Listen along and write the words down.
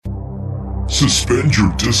Suspend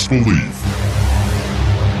your disbelief.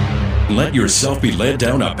 Let yourself be led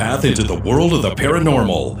down a path into the world of the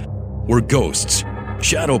paranormal, where ghosts,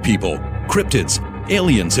 shadow people, cryptids,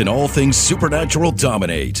 aliens, and all things supernatural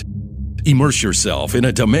dominate. Immerse yourself in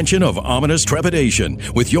a dimension of ominous trepidation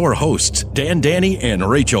with your hosts, Dan, Danny, and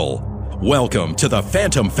Rachel. Welcome to the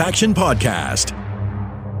Phantom Faction Podcast.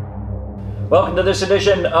 Welcome to this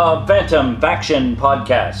edition of Phantom Faction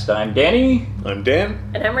Podcast. I'm Danny. I'm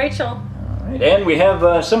Dan. And I'm Rachel. All right, and we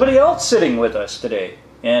have somebody else sitting with us today.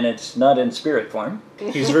 And it's not in spirit form.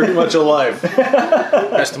 He's very much alive.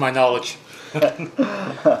 Best of my knowledge.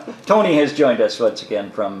 Tony has joined us once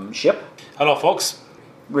again from SHIP. Hello, folks.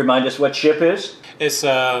 Remind us what SHIP is. It's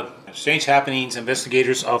Strange Happenings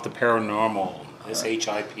Investigators of the Paranormal,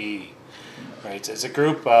 SHIP. Right, it's a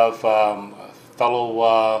group of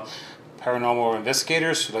fellow paranormal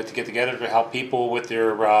investigators who like to get together to help people with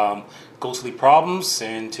their ghostly problems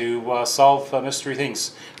and to solve mystery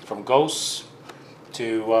things, from ghosts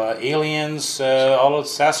to aliens, all of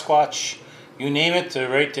Sasquatch, you name it,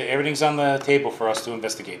 right? Everything's on the table for us to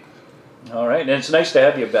investigate. All right, and it's nice to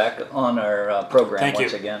have you back on our program Thank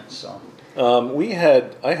once you. again. So,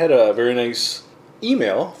 I had a very nice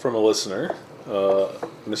email from a listener,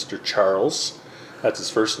 Mr. Charles. That's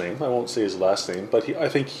his first name. I won't say his last name, but I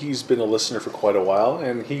think he's been a listener for quite a while,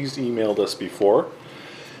 and he's emailed us before.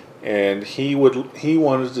 And he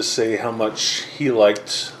wanted to say how much he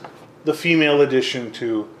liked the female addition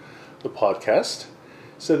to the podcast.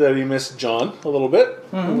 Said that he missed John a little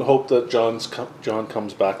bit. Mm-hmm. We hope that John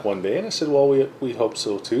comes back one day. And I said, well, we hope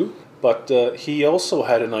so too. But he also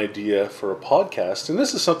had an idea for a podcast, and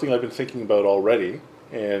this is something I've been thinking about already.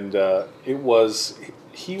 And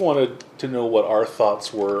he wanted to know what our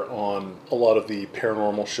thoughts were on a lot of the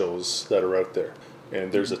paranormal shows that are out there.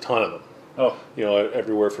 And there's a ton of them. oh, You know,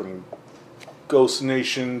 everywhere from Ghost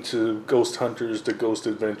Nation to Ghost Hunters to Ghost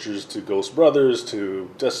Adventures to Ghost Brothers to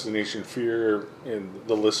Destination Fear, and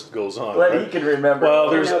the list goes on. well, right? he can remember.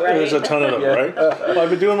 Well, I know, right? there's a ton of them, right? Well, I've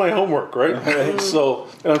been doing my homework, right? So,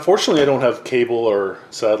 and unfortunately, I don't have cable or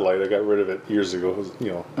satellite. I got rid of it years ago. It was,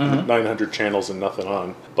 900 channels and nothing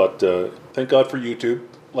on. But thank God for YouTube.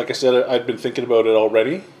 Like I said, I'd been thinking about it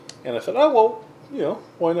already, and I thought, oh well,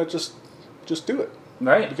 why not just do it?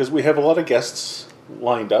 Right. Because we have a lot of guests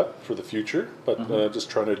lined up for the future, but just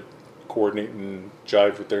trying to coordinate and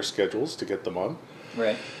jive with their schedules to get them on.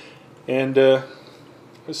 Right. And I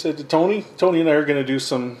said to Tony and I are going to do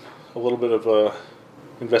a little bit of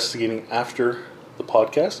investigating after the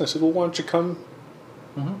podcast. And I said, well, why don't you come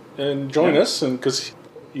and join us? And because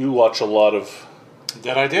you watch a lot of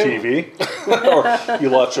That I do. TV, or you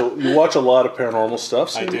watch a lot of paranormal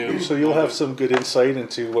stuff. So I do. So you'll have some good insight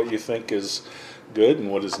into what you think is good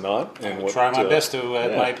and what is not. And I'll what, try my best to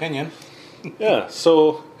add my opinion. Yeah.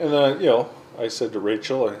 So, and I said to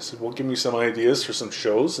Rachel, I said, well, give me some ideas for some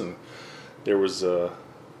shows. And there was a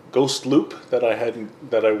Ghost Loop that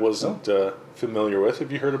I wasn't familiar with.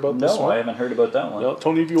 Have you heard about this one? No, I haven't heard about that one. No,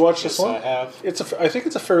 Tony, have you watched this one? I have. I think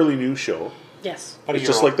it's a fairly new show. Yes. It's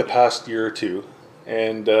just like the past year or two.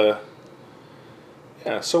 And,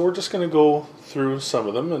 so we're just going to go through some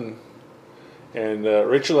of them. And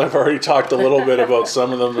Rachel and I have already talked a little bit about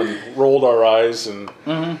some of them and rolled our eyes.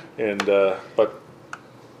 But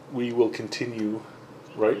we will continue,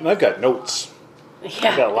 right? And I've got notes.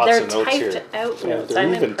 Yeah, I've got lots they're of notes typed here. out Yeah, notes. they're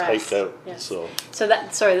I'm even impressed. typed out. Yes. So,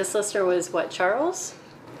 This listener was what, Charles?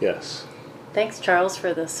 yes. Thanks, Charles,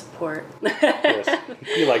 for the support. Yes.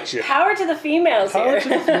 He likes you. Power to the females Power here. to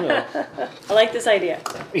the female. I like this idea.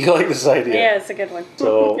 You like this idea? Yeah, it's a good one.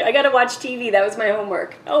 So- I got to watch TV. That was my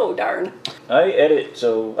homework. Oh, darn. I edit,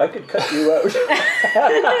 so I could cut you out. What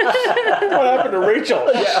happened to Rachel?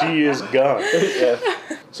 She is gone. Yeah.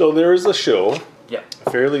 So there is a show, Yeah.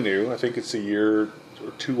 fairly new. I think it's a year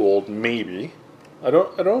or two old, maybe. I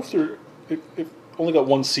don't know if it only got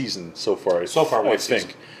one season so far. One I season.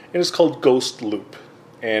 think. And it's called Ghost Loop,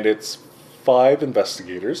 and it's 5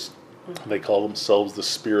 investigators. They call themselves the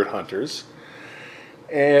Spirit Hunters,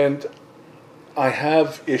 and I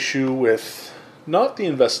have issue with not the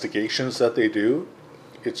investigations that they do.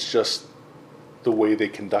 It's just the way they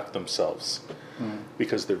conduct themselves,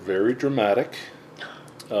 because they're very dramatic.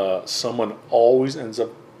 Someone always ends up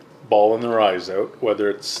bawling their eyes out, whether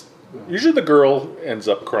it's usually the girl ends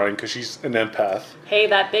up crying because she's an empath. Hey,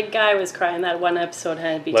 that big guy was crying that one episode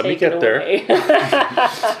had to be Let me taken get there. away.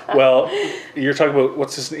 Well, you're talking about,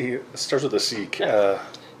 what's his name? It starts with a C.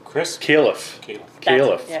 Chris? Caliph. Caliph.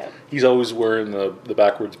 Caliph. Yeah. He's always wearing the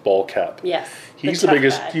backwards ball cap. Yes. He's the tough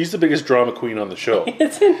biggest. guy. He's the biggest drama queen on the show.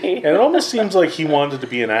 Isn't he? And it almost seems like he wanted to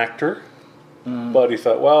be an actor, but he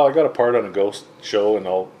thought, well, I got a part on a ghost show, and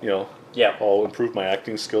Yeah. I'll improve my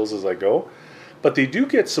acting skills as I go. But they do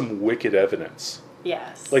get some wicked evidence.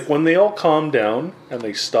 Yes. Like when they all calm down and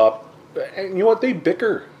they stop, and you know what, they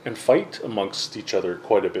bicker and fight amongst each other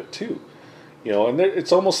quite a bit too. And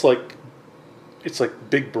it's almost like it's like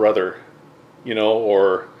Big Brother,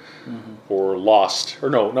 or Lost, or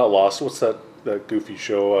no, not Lost. What's that goofy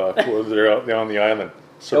show where they're on the island?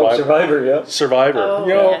 Survivor, yeah. Survivor. Oh,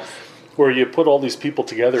 yes. Where you put all these people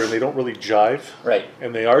together and they don't really jive. Right.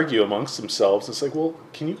 And they argue amongst themselves. It's like, well,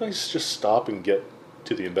 can you guys just stop and get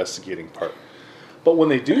to the investigating part? But when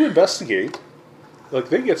they do investigate, like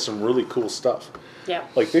they get some really cool stuff. Yeah.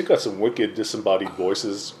 Like they've got some wicked disembodied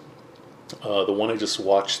voices. The one I just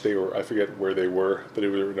watched, I forget where they were, but they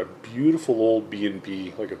were in a beautiful old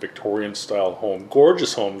B&B, like a Victorian style home.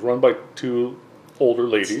 Gorgeous homes run by two older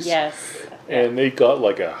ladies. Yes. And they got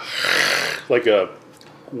like a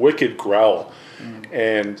wicked growl.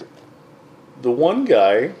 And the one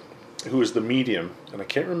guy who is the medium, and I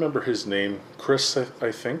can't remember his name, Chris,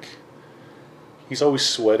 I think. He's always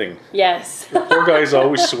sweating. Yes. The poor guy's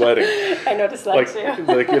always sweating. I noticed that too.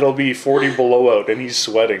 Like it'll be 40 below out, and he's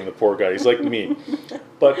sweating. The poor guy. He's like me,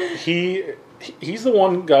 but he's the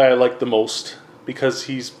one guy I like the most because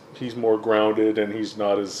he's more grounded and he's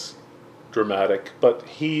not as dramatic. But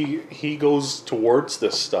he goes towards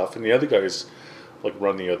this stuff, and the other guys like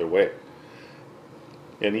run the other way.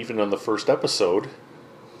 And even on the first episode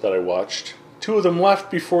that I watched, two of them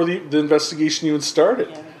left before the investigation even started.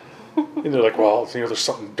 Yeah. And they're like, well, there's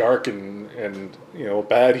something dark and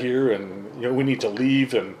bad here, and we need to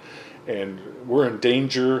leave, and we're in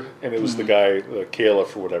danger. And it was the guy,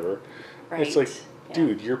 Caliph or whatever. Right. It's like,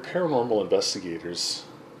 dude, you're paranormal investigators.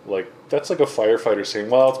 Like that's like a firefighter saying,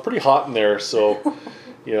 well, it's pretty hot in there, so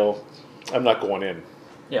I'm not going in.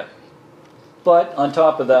 Yeah. But on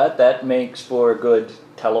top of that, that makes for good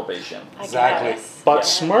television. Exactly. But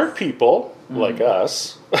smart people like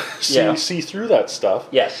us Yeah. see through that stuff.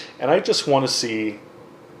 Yes. And I just want to see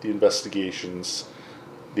the investigations,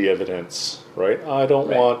 the evidence, right? I don't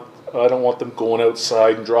want them going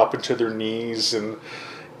outside and dropping to their knees and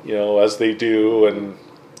as they do and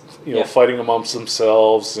fighting amongst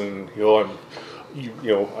themselves and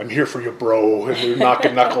I'm here for you, bro, and they're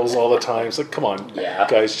knocking knuckles all the time. It's like, come on,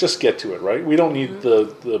 guys, just get to it, right? We don't need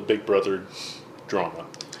the Big Brother drama.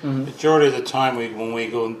 Majority of the time, when we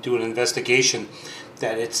go and do an investigation,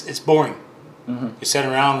 that it's boring. You're sitting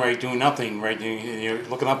around, right, doing nothing, right? You're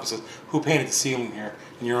looking up and says, "Who painted the ceiling here?"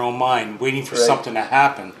 In your own mind, waiting for something to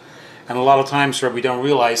happen. And a lot of times, we don't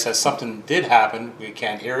realize that something did happen. We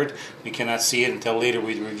can't hear it. We cannot see it until later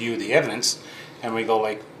we review the evidence, and we go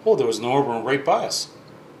like, "Oh, there was an orb right by us."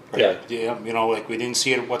 Right? Yeah. Like we didn't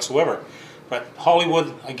see it whatsoever. But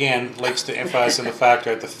Hollywood, again, likes to emphasize on the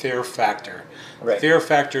factor, the fear factor. Right. Fear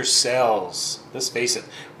factor sells. Let's face it.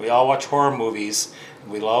 We all watch horror movies.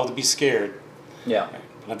 And we love to be scared. Yeah.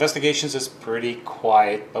 But investigations is pretty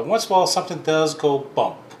quiet. But once in a while, something does go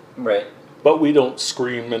bump. Right. But we don't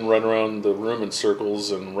scream and run around the room in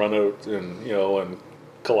circles and run out and and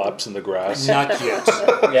collapse in the grass. Not yet.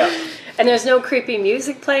 Yeah. And there's no creepy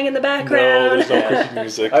music playing in the No, background. there's no creepy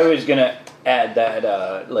music. I was gonna add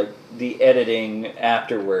that like the editing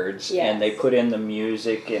afterwards, Yes. and they put in the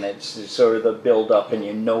music, and it's sort of the build up,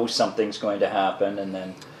 and something's going to happen, and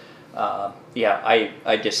then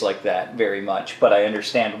I dislike that very much, but I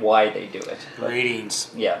understand why they do it. But, Ratings.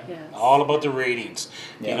 yeah. Yes. All about the ratings.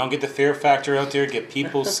 Yeah. You don't get the fear factor out there, get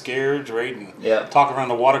people scared, right? And Yeah. talk around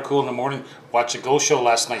the water cooler in the morning. Watch a ghost show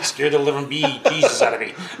last night. Scared the living Jesus out of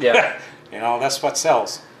me. Yeah. That's what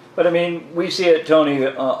sells. But I mean, we see it, Tony,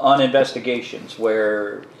 on investigations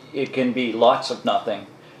where it can be lots of nothing.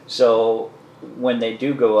 So when they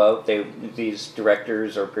do go out, these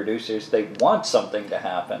directors or producers, they want something to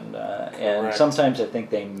happen, and Correct. sometimes I think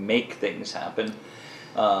they make things happen.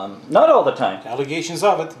 Not all the time. Allegations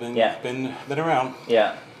of it been around.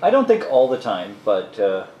 Yeah, I don't think all the time, but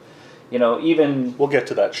even We'll get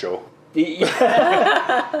to that show.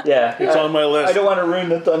 yeah, It's on my list. I don't want to ruin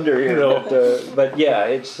the thunder here, No. but yeah,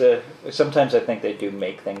 it's sometimes I think they do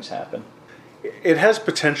make things happen. It has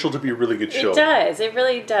potential to be a really good show. It does. It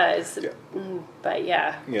really does. Yeah. But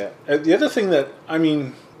yeah. Yeah. And the other thing that,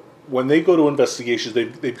 when they go to investigations,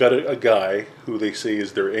 they've got a guy who they say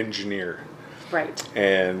is their engineer. Right.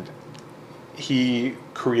 And he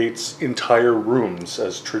creates entire rooms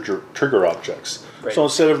as trigger objects. Right. So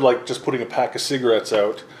instead of just putting a pack of cigarettes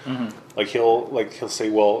out, he'll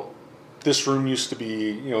say, well, this room used to be,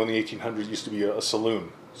 in the 1800s, used to be a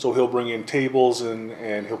saloon. So he'll bring in tables and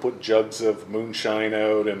he'll put jugs of moonshine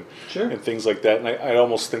out and Sure. and things like that. And I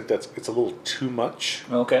almost think it's a little too much.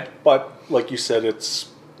 Okay. But like you said, it's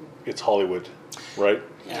Hollywood, right?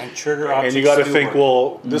 And trigger objects. And you got to do think, work.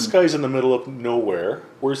 well, this guy's in the middle of nowhere.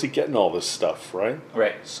 Where's he getting all this stuff, right?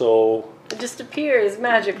 Right. So It just appears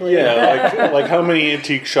magically. yeah, like how many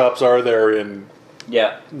antique shops are there in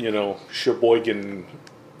Yeah. Sheboygan,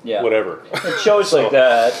 Yeah. whatever? It shows So- like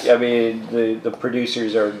that. I mean, the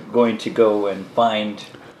producers are going to go and find,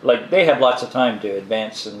 like, they have lots of time to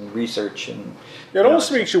advance and research and. It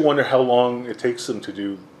almost makes you wonder how long it takes them to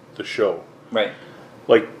do the show. Right.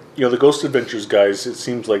 Like, the Ghost Adventures guys, it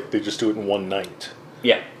seems like they just do it in one night.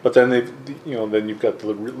 Yeah. But then then you've got the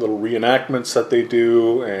little reenactments that they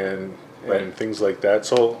do and Right. things like that.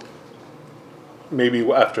 So maybe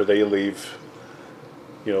after they leave,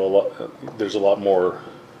 there's a lot more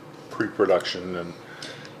pre-production and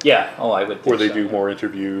Yeah. Oh, I would. Think where they so. do more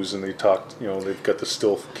interviews and they talk. They've got the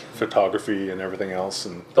still photography and everything else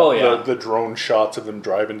and Oh, yeah. the drone shots of them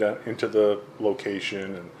driving down into the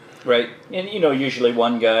location and. Right. And, usually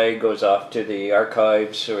one guy goes off to the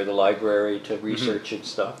archives or the library to research and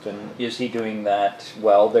stuff. And is he doing that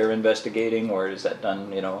while they're investigating, or is that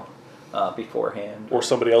done, beforehand? Or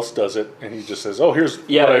somebody else does it, and he just says, "Oh, here's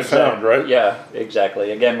Yeah, what I exactly. found." Right? Yeah,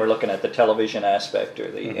 exactly. Again, we're looking at the television aspect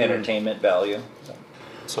or the entertainment value.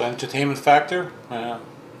 So entertainment factor,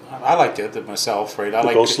 I liked it myself, right? I The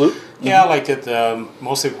liked Ghost it. Loop? Yeah, I liked it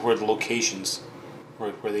mostly for the locations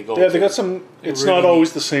where they go. Yeah, to. they got some. It's really not neat.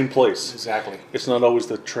 always the same place. Exactly. It's not always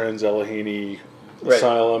the Trans-Allegheny Right.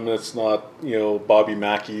 Asylum. It's not Bobby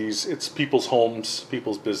Mackey's. It's people's homes,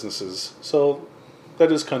 people's businesses. So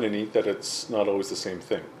that is kind of neat that it's not always the same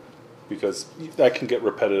thing, because that can get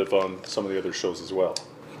repetitive on some of the other shows as well.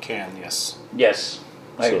 You can, yes. Yes,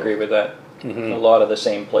 I So- agree with that. A lot of the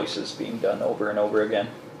same places being done over and over again.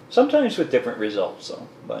 Sometimes with different results, though.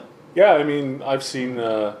 But Yeah, I mean, I've seen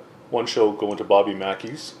one show go into Bobby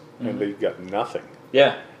Mackey's, and they got nothing.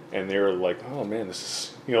 yeah. And they were like, "Oh man, this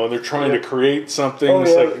is," and they're trying Yeah. to create something. Oh,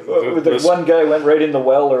 It's yeah. like, the this- one guy went right in the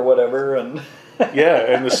well or whatever, and yeah,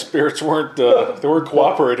 and the spirits weren't they weren't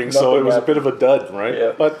cooperating, so it Nothing was a bit of a dud, right?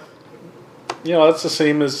 Yeah. But that's the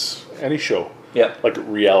same as any show, yeah, like a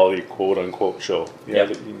reality quote unquote show. Yeah.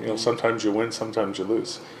 Sometimes you win, sometimes you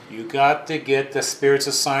lose. You got to get the spirits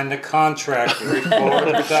to sign the contract before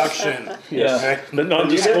production. Yeah. Right? The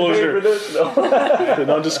non-disclosure, You didn't pay for this? No. the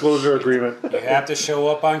non-disclosure agreement. You have to show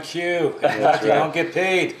up on cue. If not, you don't get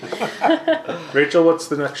paid. Rachel, what's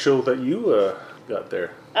the next show that you got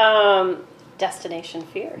there? Destination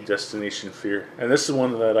Fear. Destination Fear, and this is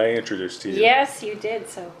one that I introduced to you. Yes, you did.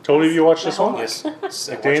 So Tony, have you watched this one? Yes.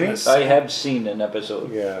 Watching Danny? this. I have seen an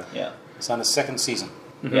episode. Yeah. Yeah. It's on the second season.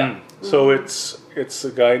 Yeah. So it's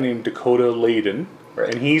a guy named Dakota Layden,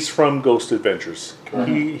 Right. and he's from Ghost Adventures.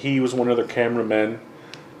 He was one of the cameramen,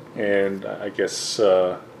 and I guess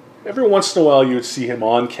every once in a while you would see him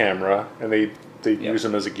on camera, and they'd use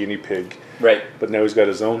him as a guinea pig. Right. But now he's got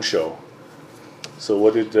his own show. So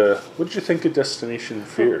what did you think of Destination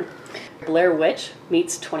Fear? Blair Witch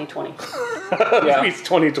meets 2020. Yeah. It's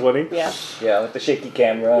 2020. Yeah. Yeah, with the shaky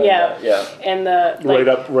camera. Yeah. And, yeah. And the Right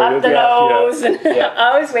up the yeah, nose, and Yeah.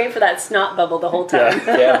 I always wait for that snot bubble the whole time.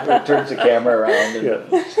 Yeah, it turns the camera around and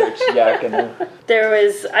Yeah. starts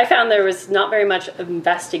yakking. I found there was not very much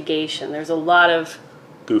investigation. There's a lot of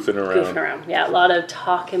Goofing around. goofing around. Yeah, a lot of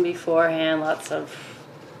talking beforehand, lots of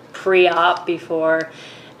pre-op before,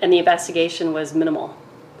 and the investigation was minimal.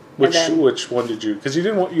 Which And then- which one did you? Because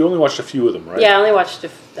you only watched a few of them, right? Yeah, I only watched a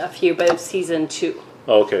few, but it was season 2.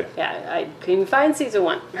 Oh, okay. Yeah, I couldn't even find season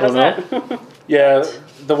 1. How's Oh, no? that? Yeah,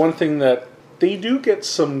 the one thing that they do get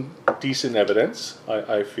some decent evidence,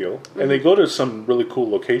 I feel, and they go to some really cool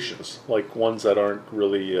locations, like ones that aren't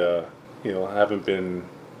really, haven't been,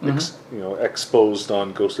 exposed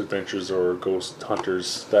on Ghost Adventures or Ghost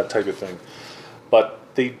Hunters, that type of thing. But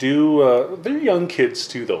they do. They're young kids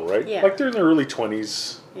too, though, right? Yeah. Like they're in their early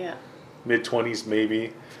 20s, Yeah. mid-20s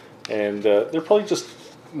maybe, and they're probably just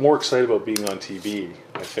more excited about being on TV,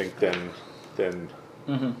 I think, than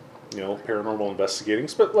paranormal investigating.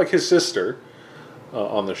 But like his sister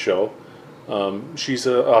on the show, she's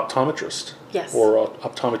an optometrist, Yes. or an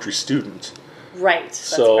optometry student. Right. That's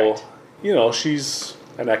So correct. she's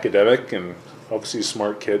an academic and obviously a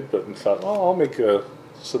smart kid, but thought, oh, I'll make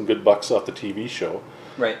some good bucks off the TV show.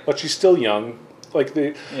 Right. But she's still young.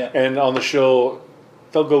 Yeah. And on the show,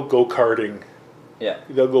 they'll go karting. Yeah.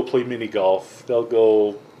 They'll go play mini golf. They'll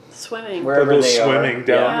go Swimming. Wherever they'll go they are. swimming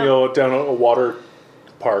down, Yeah. down a water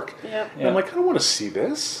park. Yep. And I'm like, I don't want to see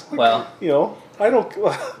this. Like, Well- I don't.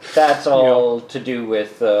 That's all to do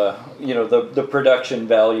with the production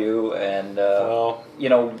value and Well.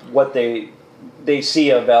 what they see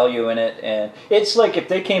a value in it, and it's like if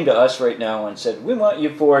they came to us right now and said, "We want you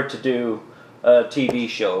four to do a TV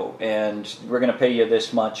show, and we're going to pay you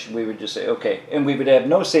this much," we would just say, "Okay," and we would have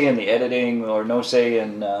no say in the editing or no say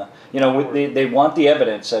in they want the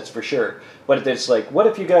evidence, that's for sure. But it's like, what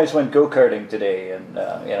if you guys went go-karting today, and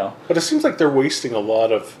But it seems like they're wasting a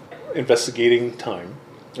lot of investigating time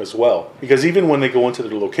as well, because even when they go into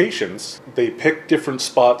their locations, they pick different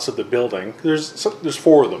spots of the building. There's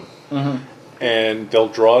 4 of them. Mm-hmm. And they'll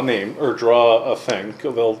draw a name or draw a thing.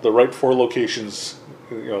 They'll write 4 locations,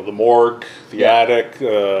 the morgue, the attic,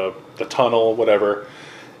 the tunnel, whatever.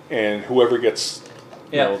 And whoever gets,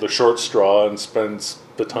 the short straw and spends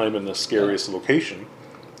the time in the scariest location,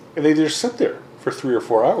 and they just sit there for 3 or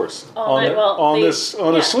 4 hours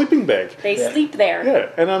on a sleeping bag. They sleep there. Yeah,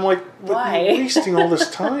 and I'm like, but Why? you're wasting all this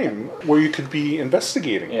time where you could be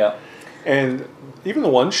investigating. Yeah. And even the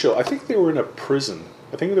one show, I think they were in a prison.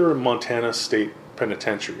 I think they were in Montana State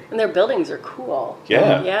Penitentiary. And their buildings are cool.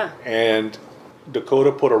 Yeah. Yeah. And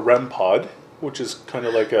Dakota put a REM pod, which is kind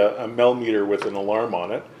of like a millimeter with an alarm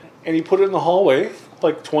on it, and he put it in the hallway,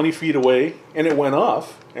 like 20 feet away, and it went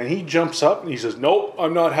off. And he jumps up and he says, "Nope,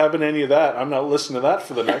 I'm not having any of that. I'm not listening to that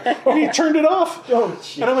for the night." And he turned it off.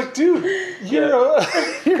 And I'm like, dude, you're a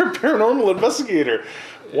paranormal investigator.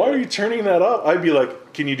 Why are you turning that off? I'd be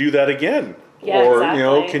like, can you do that again? Yeah, or,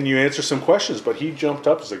 exactly. can you answer some questions? But he jumped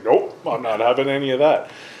up and was like, "Nope, I'm not having any of that."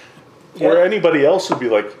 Where anybody else would be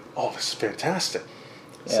like, "Oh, this is fantastic."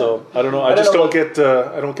 Yeah. So I don't know. I don't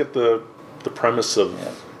get the premise of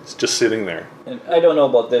it's just sitting there. And I don't know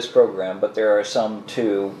about this program, but there are some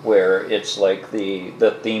too where it's like the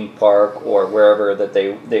theme park or wherever that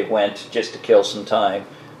they went just to kill some time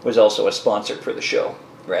was also a sponsor for the show,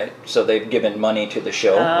 right? So they've given money to the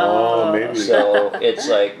show. Oh, maybe. So it's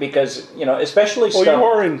like, because especially Well, stuff. you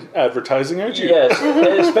are in advertising, aren't you? Yes,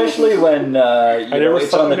 especially when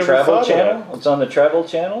it's on the never Travel thought of Channel. It's on the Travel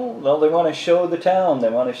Channel. Well, they want to show the town. They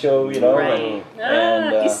want to show, Right.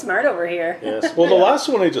 and He's smart over here. Yes. Well, the last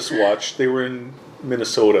one I just watched, they were in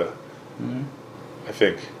Minnesota, I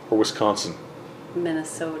think, or Wisconsin,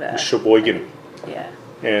 Minnesota. Sheboygan, Yeah.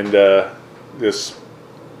 and this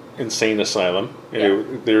insane asylum.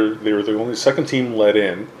 And they were the only second team let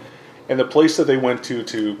in, and the place that they went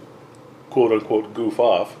to quote unquote goof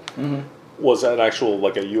off was an actual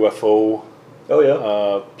like a UFO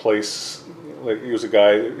place. Like, he was a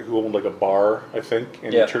guy who owned like a bar, I think,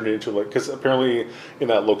 and he turned it into because apparently in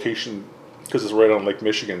that location, because it's right on Lake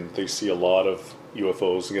Michigan, they see a lot of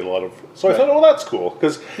UFOs and get a lot of. So I thought, oh, that's cool,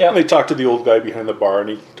 because they talked to the old guy behind the bar and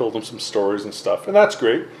he told them some stories and stuff, and that's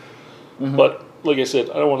great. But like I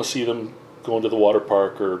said, I don't want to see them going to the water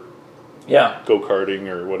park or go karting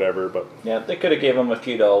or whatever. But they could have gave them a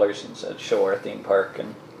few dollars and said, "Show our theme park,"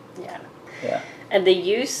 and yeah. And the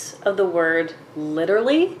use of the word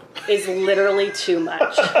 "literally" is literally too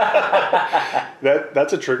much.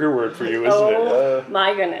 that's a trigger word for you, isn't it? Oh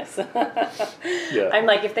my goodness. Yeah. I'm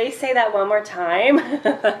like, if they say that one more time.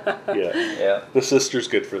 Yeah. The sister's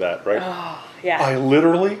good for that, right? Oh, yeah. I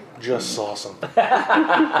literally just saw something.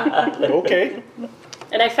 Okay.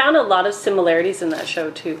 And I found a lot of similarities in that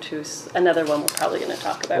show too. To another one we're probably going to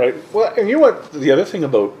talk about. Right. Well, and you know what? The other thing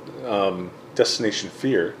about Destination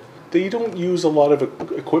Fear, they don't use a lot of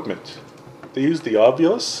equipment. They use the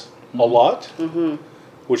Ovilus a lot,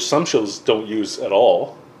 which some shows don't use at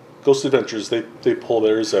all. Ghost Adventures, they pull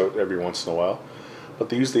theirs out every once in a while. But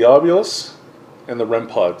they use the Ovilus and the REM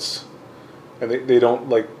pods. And they don't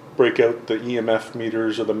like break out the EMF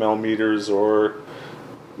meters or the Mel meters or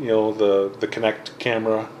the Kinect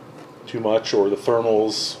camera too much, or the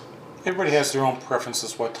thermals. Everybody has their own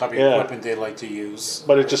preferences what type of equipment they like to use.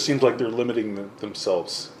 But it just seems like they're limiting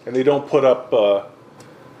themselves, and they don't put up.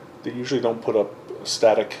 They usually don't put up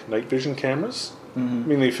static night vision cameras. I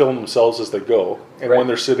mean, they film themselves as they go, and when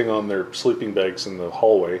they're sitting on their sleeping bags in the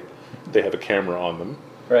hallway, they have a camera on them.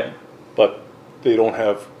 Right. But they don't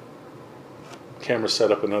have cameras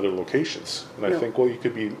set up in other locations, and I think you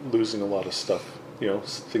could be losing a lot of stuff.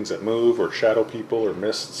 Things that move or shadow people or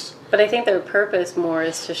mists. But I think their purpose more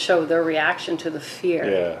is to show their reaction to the fear.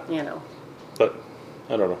 Yeah. But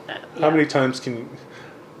I don't know. How many times can...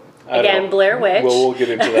 Again, Blair Witch. Well, we'll get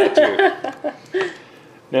into that too.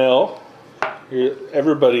 Now,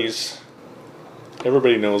 everybody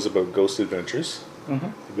knows about Ghost Adventures.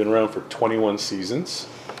 They've been around for 21 seasons,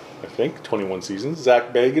 I think. 21 seasons.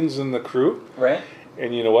 Zach Bagans and the crew. Right.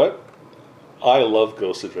 And you know what? I love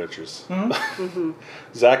Ghost Adventures.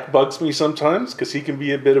 Zach bugs me sometimes because he can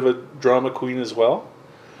be a bit of a drama queen as well.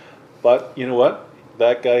 But you know what?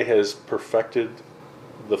 That guy has perfected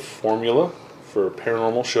the formula for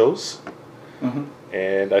paranormal shows.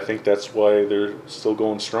 And I think that's why they're still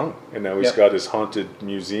going strong. And now he's got his haunted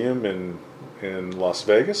museum in Las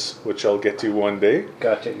Vegas, which I'll get to one day.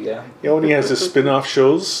 Got to, yeah. You know, and he has his spin-off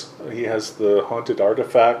shows. He has the Haunted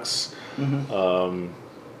Artifacts.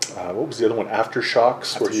 What was the other one?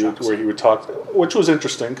 Aftershocks, where he would talk, which was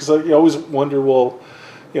interesting because you always wonder, well,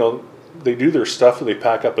 you know, they do their stuff and they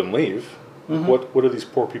pack up and leave. What are these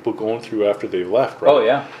poor people going through after they've left? Right? Oh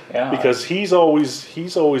yeah, yeah. Because he's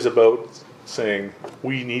always about saying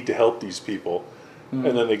we need to help these people, and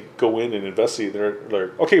then they go in and investigate. They're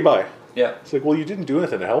like, okay, bye. Yeah. It's like, well, you didn't do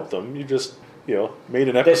anything to help them. You just, you know, made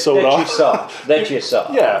an episode off. That you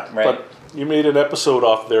saw. Yeah, right. but you made an episode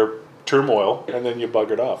off their turmoil, and then you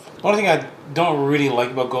buggered off. One thing I don't really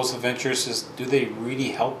like about Ghost Adventures is, do they really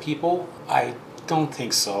help people? I don't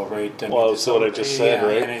think so, right? I mean, Well, that's what I just said,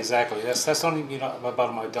 right? And exactly. That's something, you know,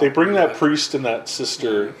 about my. They bring that priest and that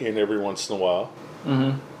sister in every once in a while,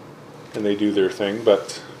 and they do their thing.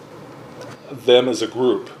 But them as a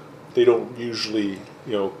group, they don't usually,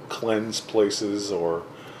 you know, cleanse places or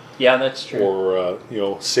Yeah, that's true. or you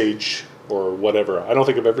know, sage or whatever. I don't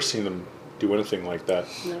think I've ever seen them do anything like that.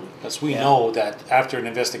 Because we know that after an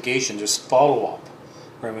investigation, there's follow-up.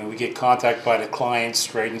 I mean, we get contacted by the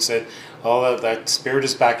clients, right, and said, oh, that spirit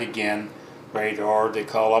is back again, right? Or they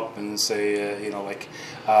call up and say, you know, like,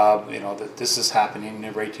 you know, that this is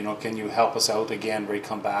happening, right? You know, can you help us out again, right?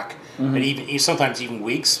 Come back. And even sometimes even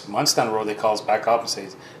weeks, months down the road, they call us back up and say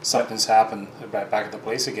something's happened back at the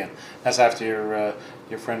place again. That's after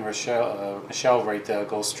your friend Michelle, right,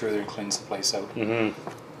 goes through there and cleans the place out.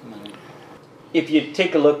 If you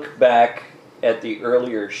take a look back at the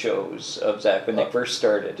earlier shows of Zach when they first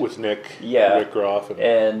started, With Nick, Yeah. Rick Groff,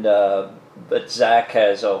 and but Zach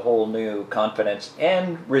has a whole new confidence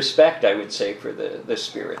and respect, I would say, for the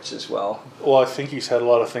spirits as well. well, I think he's had a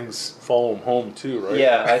lot of things follow him home too, right?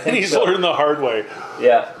 Yeah, I think he's so. learned the hard way.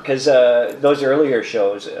 Yeah, because those earlier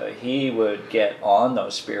shows, he would get on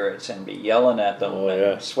those spirits and be yelling at them Oh, and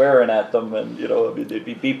yeah. swearing at them, and you know, I mean, they'd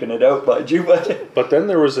be beeping it out, mind you, but But then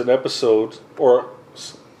there was an episode, or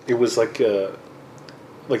it was like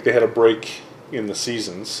they had a break in the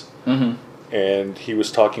seasons, and he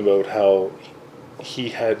was talking about how he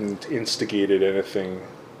hadn't instigated anything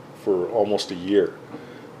for almost a year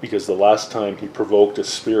because the last time he provoked a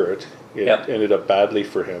spirit, it Yep. ended up badly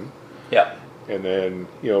for him, yeah, and then,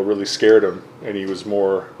 you know, really scared him, and he was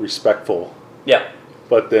more respectful. yeah,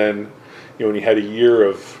 But then, you know, when he had a year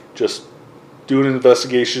of just doing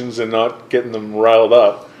investigations and not getting them riled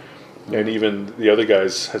up, and even the other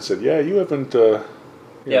guys had said, "Yeah, you haven't,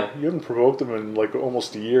 you haven't provoked them in like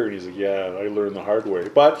almost a year." And he's like, "Yeah, I learned the hard way."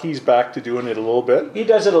 But he's back to doing it a little bit. he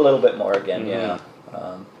does it a little bit more again, yeah.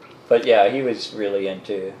 But yeah, he was really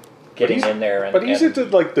into getting in there, and But he's and, into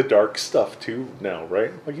like the dark stuff too now,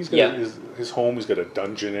 right? Like he's got Yeah. his home. He's got a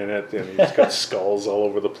dungeon in it, and he's got skulls all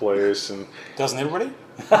over the place, and Doesn't everybody?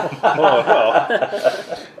 oh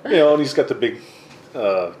well, you know, and he's got the big.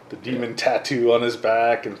 The demon tattoo on his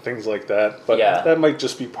back and things like that, but Yeah. that might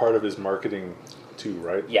just be part of his marketing too,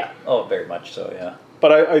 right? yeah, oh, very much so, yeah,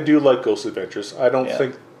 But I do like Ghost Adventures. I don't Yeah.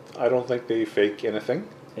 think they fake anything.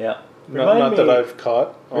 yeah. Not that I've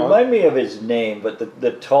caught on. Remind me of his name, but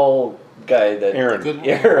the tall guy that Aaron. Good.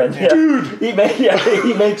 Aaron, yeah. Dude!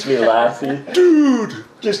 He makes me laugh. Dude!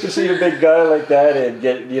 Just to see a big guy like that and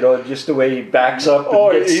get, you know, just the way he backs up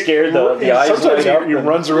and gets scared, the eyes sometimes light up. he and-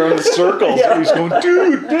 runs around in circles. Yeah. And he's going,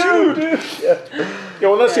 dude! Yeah. Yeah,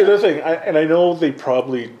 well, that's the other thing. I know they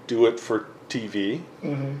probably do it for TV,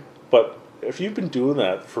 but if you've been doing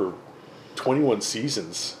that for 21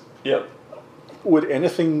 seasons, Yep. would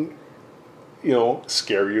anything, you know,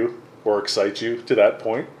 scare you or excite you to that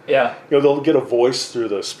point? Yeah. You know, they'll get a voice through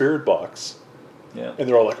the spirit box. Yeah. And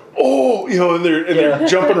they're all like, "Oh," you know, and they're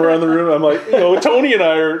jumping around the room. I'm like, you know, Tony and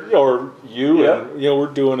I are, or you, Yeah. and you know, we're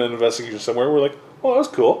doing an investigation somewhere. We're like, "Oh, that's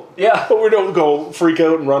cool." Yeah. But we don't go freak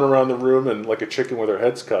out and run around the room and like a chicken with our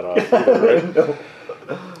heads cut off, right? No.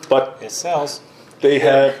 But It sells. they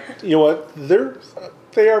have, you know what?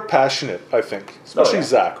 They are passionate. I think, especially yeah.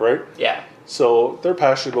 Zach, right? Yeah. So they're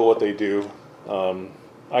passionate about what they do.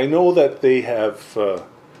 I know that they have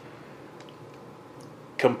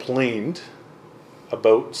complained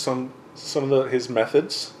about some of his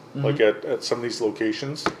methods, like at some of these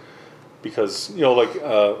locations, because, you know, like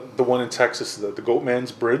the one in Texas, the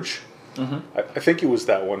Goatman's Bridge. I think it was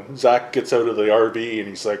that one. Zach gets out of the RV and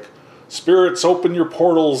he's like, spirits, open your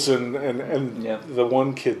portals, and Yeah. the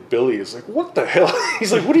one kid, Billy, is like, what the hell?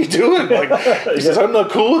 He's like, what are you doing? Like, he says, I'm not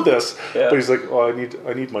cool with this. Yeah. But he's like, oh,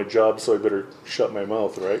 I need my job, so I better shut my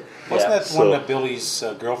mouth, right? Wasn't Yeah. that So- one that Billy's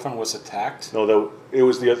girlfriend was attacked? No, it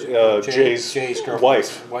was the Jay's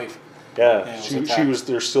girlfriend's wife. Yeah, Yeah, it was she attacked. was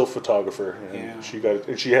their still photographer, and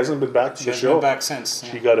Yeah. she hasn't been back to She the hasn't show. been back since.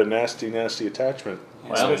 She got a nasty attachment.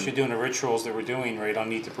 Yeah, especially doing the rituals they were doing right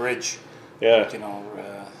underneath the bridge. Yeah, You know,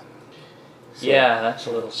 Yeah, that's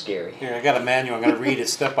a little scary. here I got a manual. I'm going to read it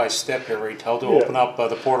step by step here. Right, how to open up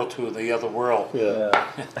the portal to the other world.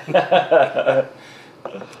 yeah.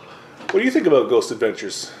 What do you think about Ghost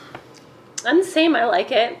Adventures? I'm the same. I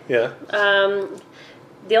like it. Yeah,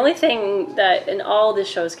 The only thing that in all the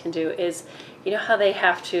shows can do is, you know how they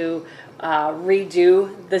have to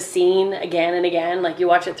redo the scene again and again. Like you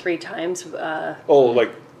watch it 3 times.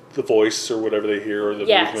 like the voice or whatever they hear or the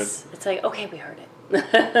Yes, movement. it's like okay, we heard it.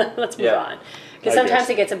 Let's move Yeah. on. Because I sometimes guess.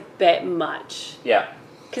 it gets a bit much. Yeah.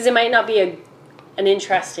 Because it might not be an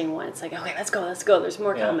interesting one. It's like okay, let's go. There's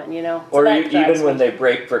more Yeah. coming. You know. Or that drives even when me. they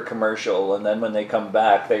break for commercial, and then when they come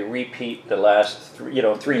back, they repeat the last 3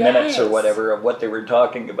 minutes or Yes. whatever of what they were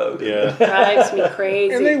talking about. Yeah, drives me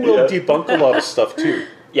crazy. and they will debunk a lot of stuff too.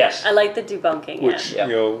 Yes. I like the debunking. Which Yeah.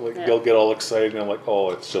 you know, like Yeah. they'll get all excited and I'm like,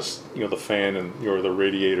 oh, it's just the fan and the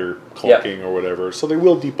radiator clunking or whatever. So they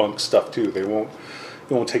will debunk stuff too. They won't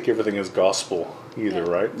take everything as gospel either,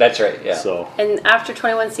 Yeah. right? That's right. Yeah. So And after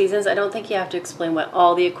 21 seasons, I don't think you have to explain what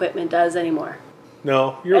all the equipment does anymore.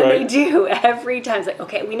 no, you're And right. they do every time. It's like,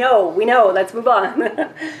 okay, we know, let's move on.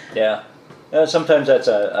 Yeah. Sometimes that's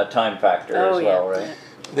a time factor Oh, as well, yeah. right?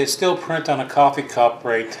 They still print on a coffee cup,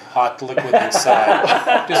 right? Hot liquid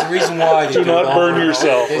inside. There's a reason why they Do do not it over burn and over.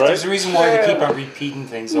 yourself, There's right? a reason why they keep on repeating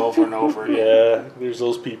things over and over again. Yeah, there's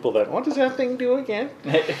those people that what does that thing do again?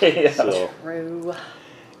 Yeah. So, True.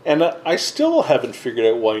 and I still haven't figured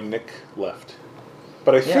out why Nick left,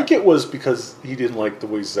 but I think it was because he didn't like the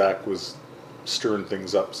way Zach was stirring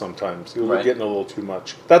things up. Sometimes he was Right. getting a little too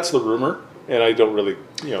much. That's the rumor, and I don't really,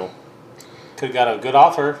 Could have got a good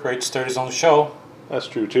offer, right? To start his own show. that's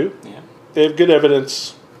true too. Yeah. They have good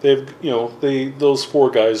evidence. They've, those 4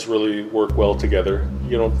 guys really work well together.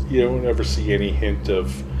 You don't ever see any hint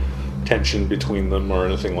of tension between them or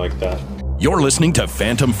anything like that. You're listening to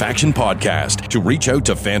Phantom Faction Podcast. To reach out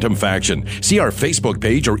to Phantom Faction, see our Facebook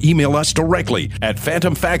page or email us directly at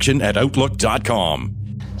phantomfaction@outlook.com.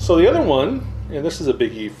 So the other one, and this is a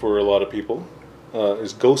biggie for a lot of people,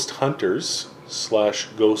 is Ghost Hunters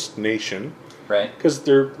 / Ghost Nation, Right. because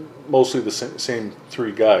they're mostly the same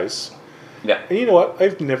 3 guys. Yeah. And you know what?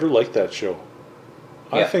 I've never liked that show.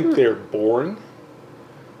 I Yeah. think they're boring,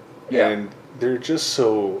 Yeah. and they're just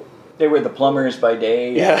so They were the plumbers by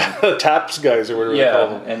day. taps guys or whatever they call Yeah.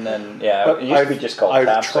 them. And then But it used to be just called I've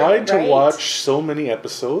taps. tried to Right. watch so many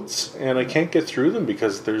episodes, and I can't get through them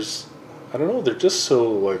because I don't know, they're just so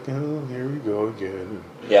like, oh, here we go again.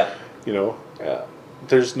 Yeah.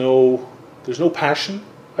 There's no passion.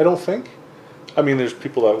 I don't think. I mean, there's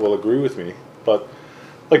people that will agree with me, but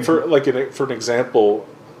like for an example,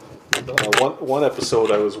 one episode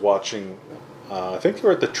I was watching, I think they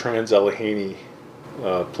were at the Trans-Allegheny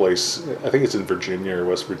place. I think it's in Virginia or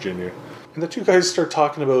West Virginia, and the 2 guys start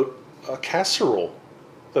talking about a casserole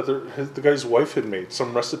that the guy's wife had made,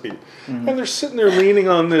 some recipe, and they're sitting there leaning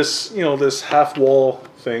on this, this half wall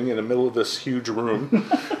thing in the middle of this huge room,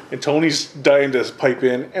 and Tony's dying to pipe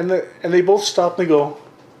in, and they both stop and they go,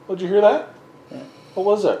 "Oh, did you hear that? What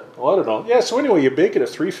was that? Well, I don't know. Yeah, so anyway, you bake it at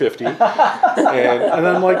 350, and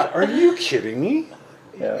I'm like, are you kidding me?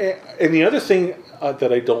 Yeah. And the other thing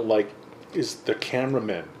that I don't like is the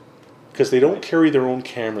cameramen, because they don't carry their own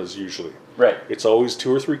cameras usually. Right. It's always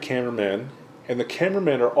 2 or 3 cameramen, and the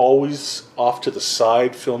cameramen are always off to the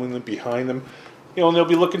side, filming them behind them. And they'll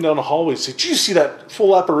be looking down the hallway and say, "Did you see that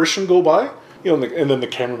full apparition go by?" And then the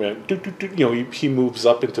cameraman, he moves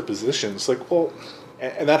up into position. It's like, well,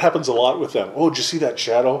 and that happens a lot with them. Oh, did you see that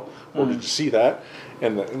shadow? Oh, did you see that?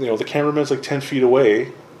 And the cameraman's like 10 feet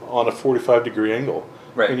away on a 45-degree angle,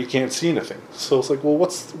 Right. and you can't see anything. So it's like, well,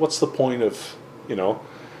 what's the point of,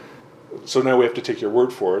 So now we have to take your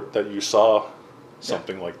word for it that you saw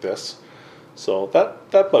something like this. So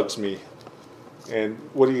that bugs me. And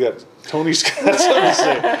what do you got? Tony's got something to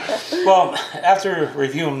say. Well, after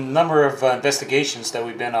reviewing a number of investigations that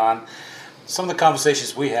we've been on, some of the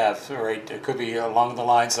conversations we have, right, it could be along the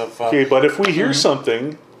lines of... Okay, but if we hear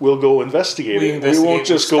something, we'll go investigate We it. investigate, We won't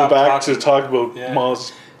just we'll go stop back to talking. talk about Yeah.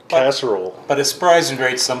 Ma's casserole. But it's surprising,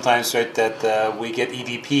 right, sometimes, right, that we get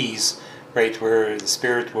EVPs, right, where the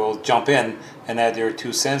spirit will jump in and add their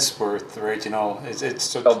 2 cents worth, right? You know, it's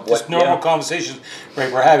so Of just what- normal yeah. conversations,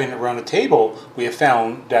 right? We're having around the table. We have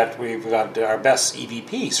found that we've got our best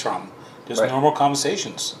EVPs from. Just Right. normal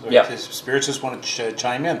conversations. Right? Yeah. The spirits just want to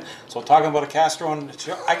chime in. So talking about a Castro on the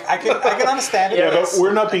show, I can understand it. Yeah, but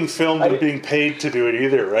we're not being filmed and I- being paid to do it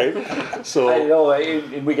either, right? So I know.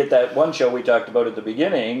 We get that one show we talked about at the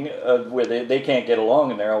beginning where they can't get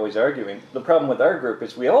along and they're always arguing. The problem with our group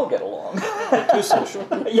is we all get along. Too social.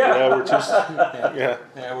 yeah, we're just yeah.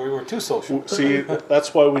 Yeah, we were too social. See,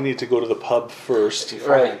 that's why we need to go to the pub first,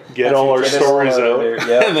 Right. get all our Get it all stories out of out, there,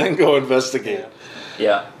 yeah. and then go investigate.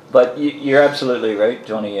 Yeah, but you're absolutely right,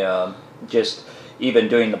 Tony. Just even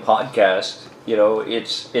doing the podcast, you know,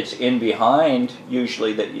 it's in behind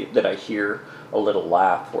usually that I hear a little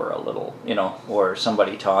laugh or a little, you know, or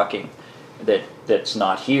somebody talking that's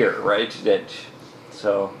not here, right?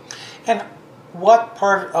 So And what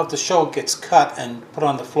part of the show gets cut and put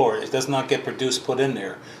on the floor? It does not get produced, put in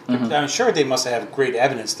there. Mm-hmm. I'm sure they must have great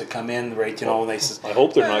evidence to come in, right? You know, they says, I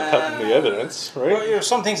hope they're not cutting the evidence, well, right? you know,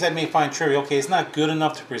 some things that may find trivial. Okay, it's not good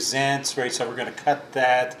enough to present, right? So we're going to cut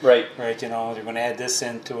that, Right. Right? You know, you're going to add this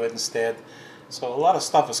into it instead. So a lot of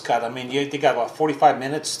stuff is cut. I mean, they got about 45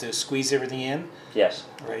 minutes to squeeze everything in, yes,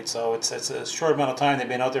 right? So it's a short amount of time. They've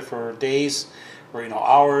been out there for days, or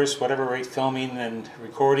hours, whatever, right? Filming and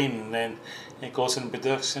recording, and then it goes in the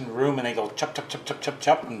production room, and they go chop, chop, chop, chop, chop,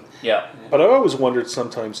 chop, and yeah, But I've always wondered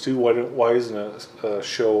sometimes too, why isn't a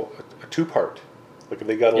show a two-part? Like if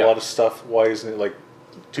they got a Yeah. lot of stuff, why isn't it like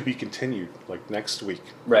to be continued, like next week?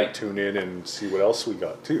 Right. Tune in and see what else we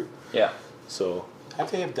got too. yeah, So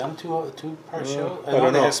have they done two-part show? I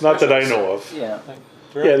don't they know. have Not that I specials. know of. yeah.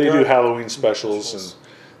 Like, Yeah, they do have Halloween specials and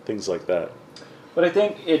things like that. But I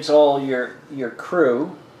think it's all your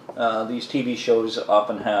crew. These TV shows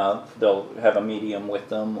often they'll have a medium with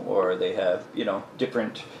them, or they have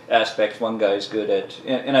different aspects. One guy's good at,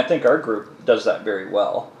 and I think our group does that very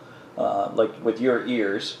well. Like with your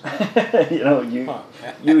ears,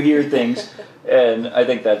 you hear things, and I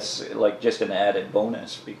think that's like just an added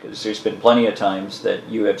bonus because there's been plenty of times that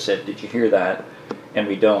you have said, "Did you hear that?" And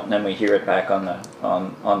we don't, and then we hear it back on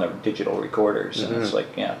the digital recorders, and it's like,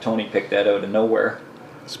 yeah, Tony picked that out of nowhere.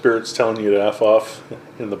 Spirits telling you to F off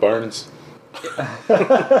in the barns.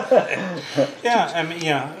 Yeah, I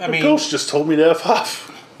The mean, ghost just told me to F off.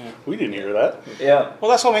 We didn't hear that. Yeah, well,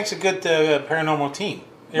 that's what makes a good paranormal team.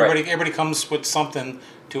 Everybody comes with something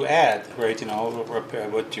to add, right?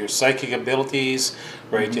 With your psychic abilities,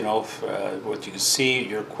 right? What you can see,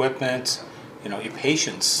 your equipment, your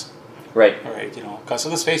patience, right. right? Because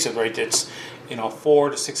let's face it, right? It's 4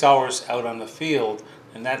 to 6 hours out on the field,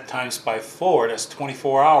 and that times by 4, that's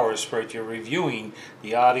 24 hours, right? You're reviewing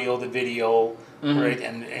the audio, the video, right?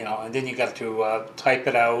 And and then you got to type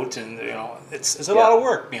it out, and it's a lot of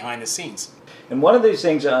work behind the scenes. And one of these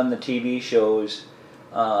things on the TV shows,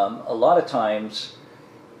 a lot of times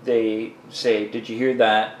they say, "Did you hear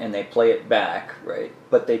that?" and they play it back, right?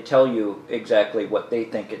 But they tell you exactly what they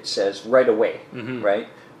think it says right away, right?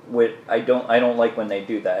 I don't like when they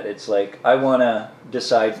do that. It's like I want to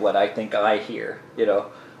decide what I think I hear,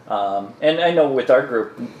 And I know with our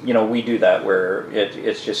group, we do that where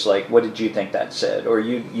it's just like, what did you think that said? Or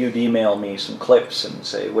you'd email me some clips and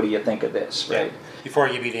say, what do you think of this, right? Before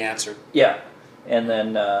I give you the answer. Yeah. And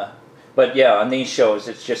then, but yeah, on these shows,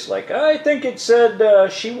 it's just like, I think it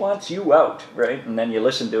said she wants you out, right? And then you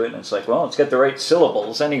listen to it and it's like, well, it's got the right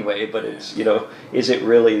syllables anyway, but it's, is it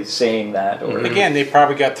really saying that? Or Again, they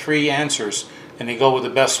probably got 3 answers, and they go with the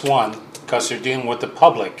best one because they're dealing with the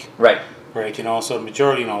public, Right. right? So the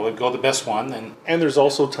majority, would go the best one, And there's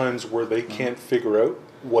also times where they can't figure out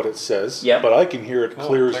what it says, Yeah. but I can hear it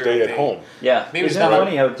clear as day at home. Yeah. Maybe it's Isn't it not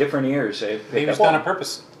funny how different ears they pick maybe it's up done on? on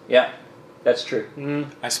purpose. Yeah, that's true.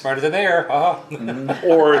 I smarter than they are.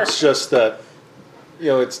 Or it's just that,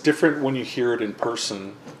 it's different when you hear it in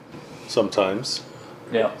person sometimes,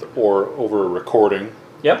 Yeah. or over a recording,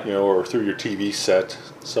 Yep. or through your TV set.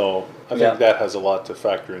 So I think Yeah. that has a lot to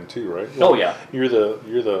factor in too, right? Oh, yeah. You're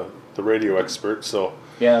the radio expert, so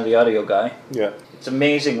Yeah, the audio guy. yeah. It's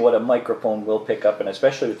amazing what a microphone will pick up, and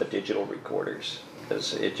especially with the digital recorders,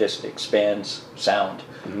 because it just expands sound.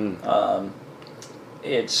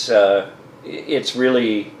 It's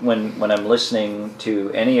really when I'm listening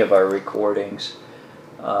to any of our recordings,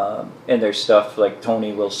 and there's stuff like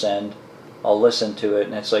Tony will send, I'll listen to it,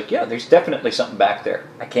 and it's like, yeah, there's definitely something back there.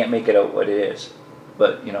 I can't make it out what it is,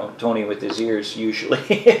 but Tony with his ears usually,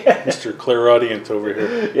 Mr. Clairaudient over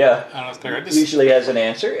here. yeah, I don't know if they're usually has an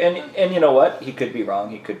answer, and you know what? He could be wrong.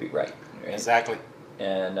 He could be right. exactly.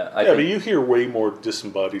 And Yeah, but you hear way more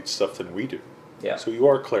disembodied stuff than we do. yeah, So you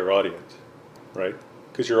are clairaudient, right?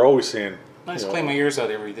 Because you're always saying, I just clean my ears out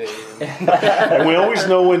every day. And we always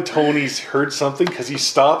know when Tony's heard something because he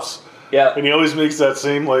stops Yeah. and he always makes that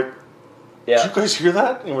same like, Yeah. did you guys hear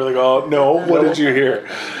that? And we're like, oh, no, what did you hear?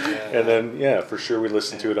 And then, yeah, for sure we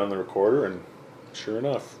listened to it on the recorder, and sure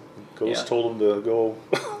enough, Ghost Yeah. told him to go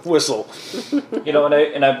whistle. You know,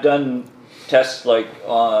 and I've done tests like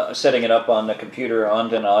setting it up on the computer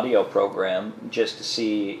on an audio program just to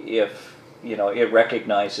see if, you know, it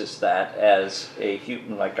recognizes that as a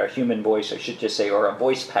like our human voice, I should just say, or a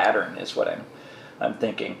voice pattern is what I'm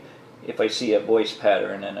thinking. If I see a voice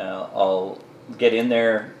pattern, and I'll get in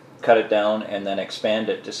there, cut it down, and then expand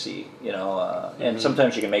it to see, you know, and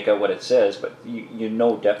sometimes you can make out what it says, but you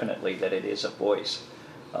know definitely that it is a voice.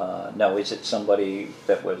 Now, is it somebody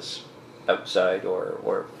that was outside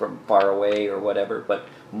or from far away or whatever? But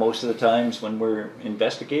most of the times when we're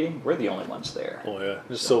investigating, we're the only ones there. Oh, yeah.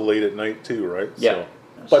 It's so late at night, too, right? Yeah. So.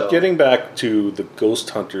 But So- getting back to the Ghost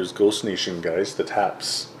Hunters, Ghost Nation guys, the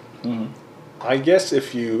TAPs. I guess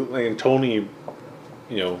if you, and Tony,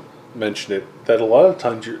 you know, mentioned it, that a lot of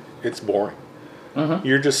times it's boring.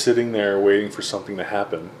 You're just sitting there waiting for something to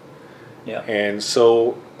happen. Yeah. And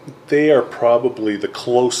so they are probably the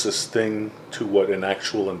closest thing to what an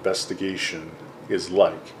actual investigation is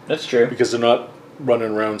like. That's true. Because they're not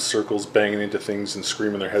running around circles, banging into things and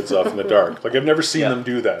screaming their heads off in the dark. Like, I've never seen Yeah. them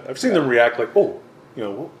do that. I've seen them react like, oh, you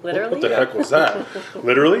know, what Literally? the heck was that?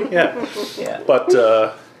 Literally? Yeah. Yeah. But,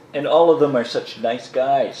 And all of them are such nice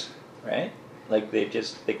guys, right? Like they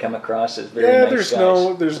come across as very yeah, nice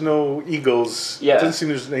guys. there's no egos. Yeah. It doesn't seem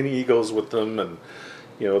there's any egos with them, and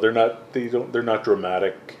you know they're not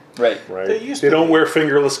dramatic, Right. right? They used They to don't be. wear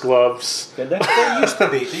fingerless gloves. Did they?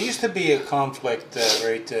 There used to be a conflict,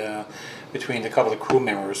 between a couple of crew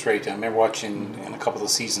members, right? I remember watching in a couple of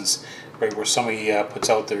seasons, right, where somebody puts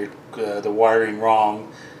out the wiring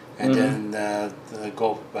wrong, and then they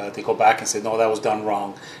go back and say, no, that was done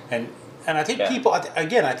wrong, and I think Yeah. people,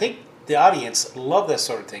 again, I think the audience love that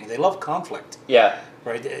sort of thing. They love conflict, Yeah.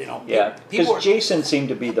 right? You know, Yeah. people. Because Jason seemed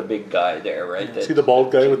to be the big guy there, right? See the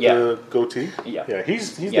bald guy with Yeah. the goatee? Yeah. Yeah,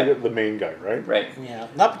 he's Yeah. the main guy, right? Right. Yeah,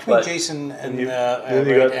 not between But- Jason and Then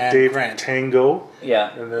you Ray got and Dave Grant. Tango, Yeah.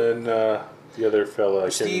 and then the other fella, I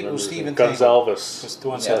can't Steve- remember his Stephen name. Tango. Gonzalez. Was the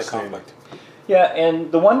one Yeah, that had the his name. conflict. Yeah,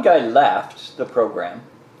 and the one guy left the program,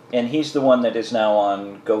 and he's the one that is now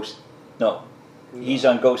on Ghost. No, he's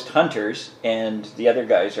on Ghost Hunters, and the other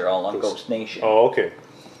guys are all on Ghost Nation. Oh, okay.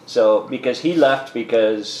 So because he left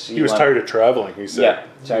because He was tired of traveling, he said. Yeah,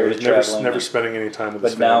 tired He was of never, traveling. Never spending any time with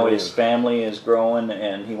his But now family. his family is growing,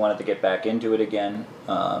 and he wanted to get back into it again.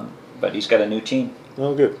 But he's got a new team,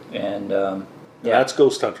 Oh, good. and Yeah. yeah, That's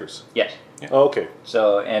Ghost Hunters. yes. Oh, okay.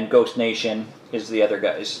 So and Ghost Nation is the other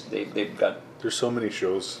guys. They've got There's so many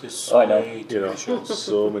shows. There's Oh, I know. way too You know, many shows.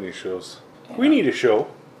 so many shows. We need a show.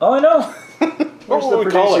 oh I know. Where's What the would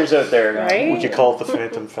we call producers out there? Right? We could call it the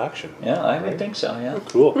Phantom Faction. Yeah, I would think so. Yeah,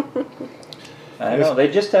 Cool. I know they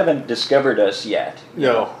just haven't discovered us yet.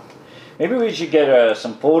 No. Maybe we should get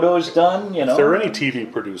some photos done. You know, If there are any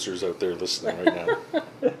TV producers out there listening right now.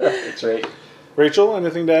 That's right. Rachel,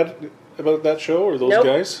 anything to add about that show or those Nope.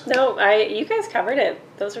 guys? No, you guys covered it.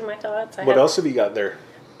 Those are my thoughts. What else have you got there?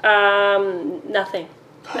 Nothing.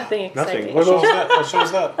 Nothing exciting. Nothing. What else? What show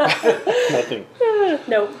is that? Nothing.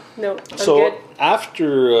 No, I'm So good.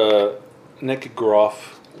 after Nick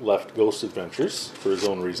Groff left Ghost Adventures for his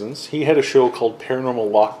own reasons, he had a show called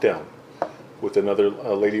Paranormal Lockdown with another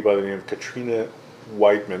lady by the name of Katrina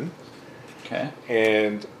Weidman. Okay.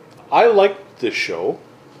 And I liked this show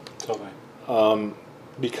Totally.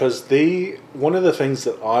 because one of the things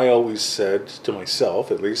that I always said to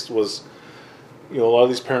myself, at least, was, you know, a lot of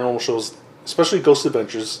these paranormal shows, especially Ghost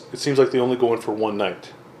Adventures, it seems like they only go in for one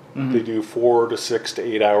night. They do 4 to 6 to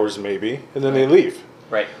 8 hours maybe, and then they leave.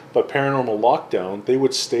 Right. But Paranormal Lockdown, they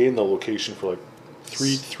would stay in the location for like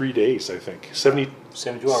three days, I think. 72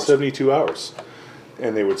 hours. 72 hours.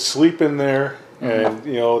 And they would sleep in there, and,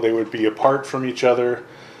 you know, they would be apart from each other.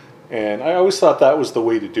 And I always thought that was the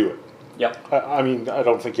way to do it. Yep. I mean, I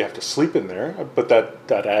don't think you have to sleep in there, but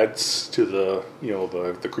that adds to the, you know,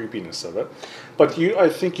 the creepiness of it. But I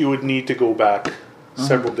think you would need to go back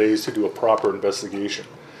several days to do a proper investigation.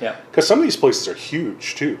 Yeah. Because some of these places are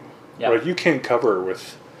huge too. Yeah. Right? You can't cover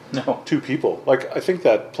with No. 2 people. Like, I think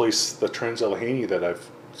that place, the Trans Allegheny that I've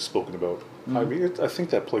spoken about, I mean, I think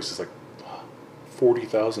that place is like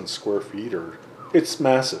 40,000 square feet, or it's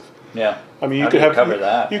massive. Yeah. I mean, you How could do have cover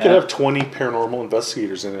that. You yeah. could have 20 paranormal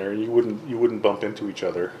investigators in there, and you wouldn't bump into each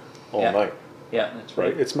other all Yeah. night, Yeah, that's right?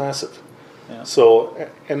 right. It's massive. Yeah. So,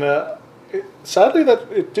 and sadly,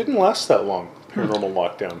 that it didn't last that long. Paranormal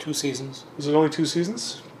Lockdown. 2 seasons. Was it only 2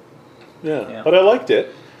 seasons? Yeah. Yeah. But I liked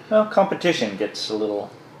it. Well, competition gets a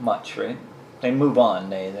little much, right? They move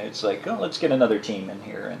on. It's like, oh, let's get another team in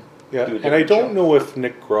here and Yeah, do a and I different don't show. know if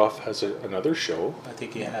Nick Groff has another show, I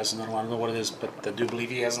think he has another one. I don't know what it is, but I do believe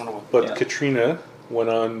he has another one. but Yeah. Katrina went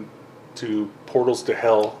on to Portals to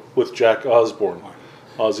Hell with Jack Osborne,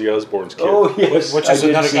 Ozzy Osbourne's kid. Oh yes, Which is did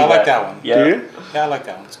another- see I like that one. Yeah. Do you? Yeah, I like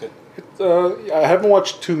that one. It's good. I haven't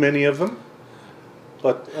watched too many of them,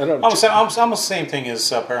 but I don't. Almost the same thing as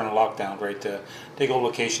Paranormal Lockdown, right? They go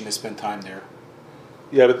location, they spend time there,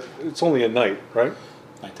 Yeah, but it's only at night, right?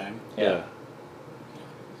 nighttime. Yeah.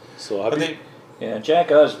 So But have you, they, Yeah,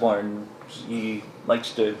 Jack Osborne, he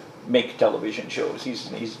likes to make television shows. He's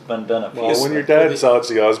done a few. well, when your dad's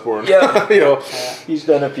Ozzy Osbourne, Yeah. you know, He's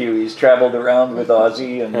done a few. He's traveled around with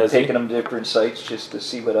Ozzy and Has he? taken him to different sites just to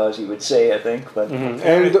see what Ozzy would say, I think. But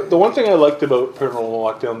and the one thing I liked about Paranormal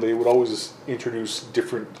Lockdown, they would always introduce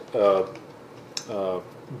different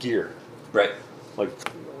gear. right. Like,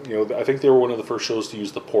 you know, I think they were one of the first shows to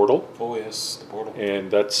use the portal. oh yes, the portal.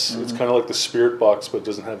 And that's it's kind of like the spirit box, but it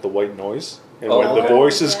doesn't have the white noise. And Oh, when the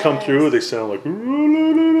voices come yes. through, they sound like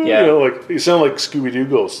Yeah. you know, like they sound like Scooby Doo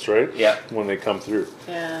ghosts, right? Yeah. When they come through,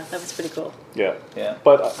 Yeah, that was pretty cool. yeah. Yeah.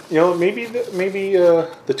 But you know, maybe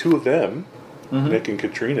the two of them, Nick and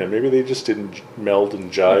Katrina, maybe they just didn't meld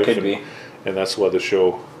and jive. It could and, be. and that's why the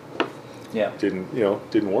show Yeah.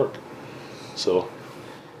 didn't work. So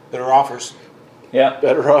There are offers. Yeah.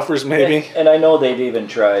 better offers, maybe. And I know they've even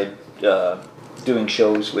tried doing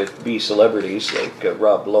shows with B celebrities like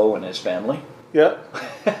Rob Lowe and his family. Yeah.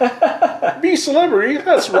 Be celebrity.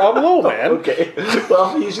 That's Rob Lowe, man. Okay.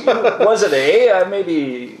 Well, was it a?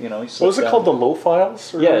 Maybe he What was slipped it down. called? The Low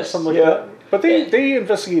Files, or Yes, something like yeah. that. But they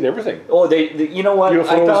investigate everything. Oh, you know what? I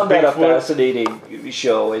UFOs, found that a Bigfoot. fascinating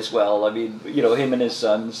show as well. I mean, him and his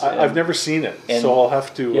sons. I've never seen it, and- so I'll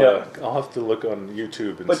have to Yeah. look on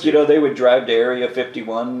YouTube and But see. they would drive to Area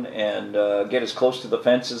 51 and get as close to the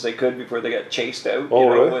fence as they could before they got chased out. Oh,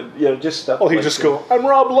 really? Just stuff. Oh, he'd like just that. go, "I'm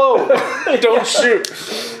Rob Lowe. Don't shoot."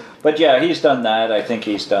 But yeah, he's done that. I think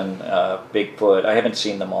he's done Bigfoot. I haven't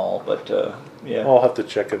seen them all, but yeah. I'll have to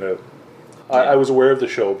check it out. I was aware of the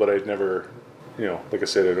show, but I'd never, like I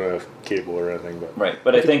said, I don't have cable or anything. But Right,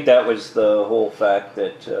 but I think that was the whole fact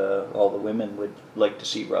that all the women would like to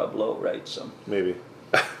see Rob Lowe, right? maybe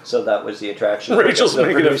So that was the attraction. Rachel's The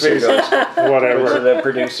making a producer face. goes- So whatever. the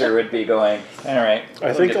producer would be going, all right. I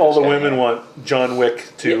we'll think get all this the guy women in." want John Wick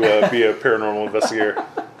to be a paranormal investigator.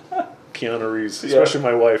 Keanu Reeves, especially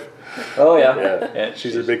my wife. Oh yeah, Yeah,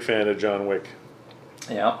 she's a big fan of John Wick.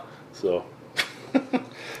 Yeah. So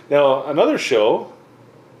now another show,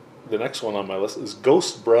 the next one on my list is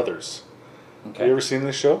Ghost Brothers. Have Okay. you ever seen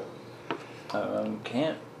this show?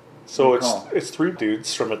 Can't. So Recall. it's three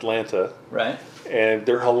dudes from Atlanta, Right. and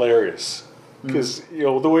they're hilarious because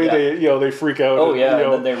the way Yeah. they freak out. Oh yeah,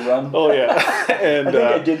 and, and then they run. oh yeah, and I think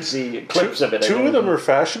I did see clips of it. I Two don't of them know. are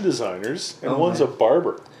fashion designers, and Oh, one's man. a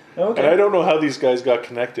barber. Okay. And I don't know how these guys got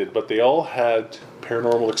connected, but they all had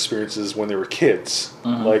paranormal experiences when they were kids,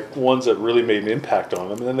 Mm-hmm. like ones that really made an impact on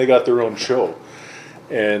them. And then they got their own show,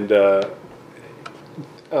 and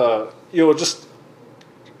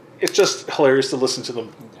it's just hilarious to listen to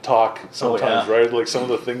them talk sometimes, yeah. right? Like some of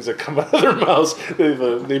the things that come out of their mouths,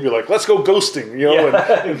 they'd be like, "Let's go ghosting,"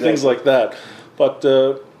 Yeah, and things like that. But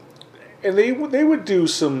and they would do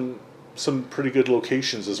some pretty good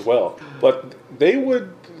locations as well. But they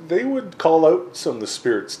would call out some of the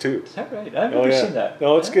spirits too. Is that right? I've Oh never yeah, seen that.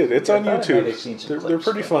 no, it's Yeah. good. It's I on thought I might YouTube. have seen some They're clips,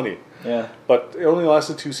 pretty but- funny, Yeah. but it only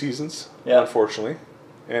lasted 2 seasons, Yeah. unfortunately.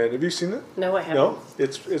 And have you seen it? No, I haven't. No,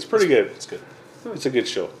 it's pretty good. It's good. It's a good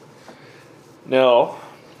show. Now,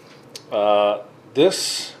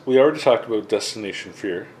 this we already talked about Destination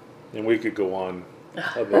Fear, and we could go on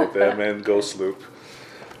about them and Ghost Loop.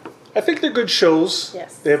 I think they're good shows.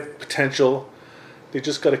 Yes. They have potential. They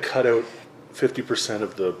just got to cut out 50%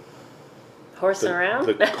 of the Horsing around?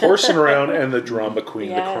 the horsing around and the drama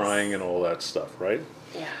queen, Yes. the crying and all that stuff, right?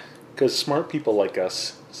 Yeah. Because smart people like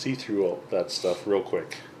us see through all that stuff real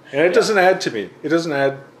quick. And it doesn't add to me. It doesn't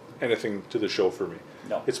add anything to the show for me.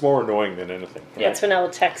 No. It's more annoying than anything. Yeah. That's when I'll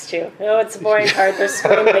text you. Oh, it's the boring part. They're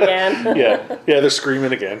screaming again. Yeah, they're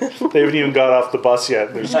screaming again. They haven't even got off the bus yet,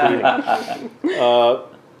 and they're screaming.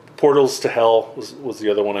 Portals to Hell was the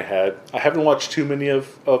other one I had. I haven't watched too many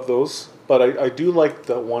of those, but I do like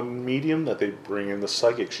the one medium that they bring in, the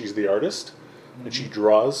psychic. She's the artist, and she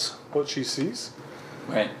draws what she sees.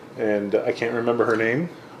 Right. And I can't remember her name,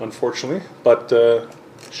 unfortunately, but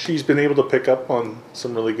she's been able to pick up on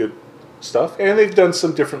some really good stuff, and they've done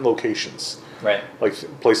some different locations, Right. like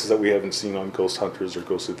places that we haven't seen on Ghost Hunters or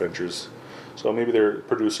Ghost Adventures. So maybe their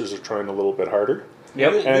producers are trying a little bit harder.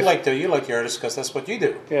 Yep. You like the artist because that's what you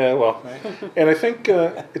do. Yeah, well, Right? and I think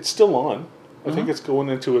it's still on. I think it's going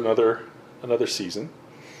into another season.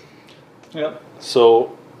 Yep.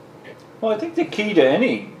 So, Well, I think the key to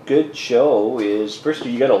any good show is first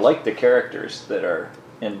you got to like the characters that are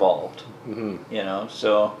involved. You know,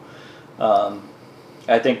 so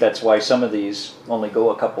I think that's why some of these only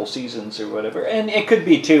go a couple seasons or whatever, and it could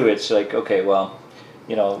be too. It's like, okay, well,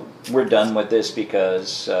 you know, we're done with this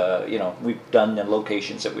because you know, we've done the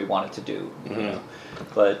locations that we wanted to do. You know,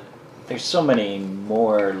 but there's so many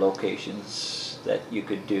more locations that you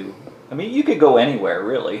could do. I mean, you could go anywhere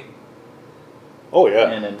really oh yeah,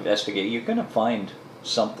 and investigate. You're gonna find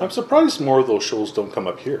something. I'm surprised more of those shows don't come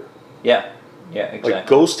up here. Yeah, yeah, exactly. Like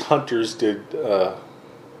Ghost Hunters did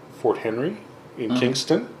Fort Henry in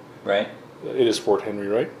Kingston. Right. It is Fort Henry,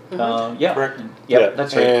 right? Yeah. Correct. Yep,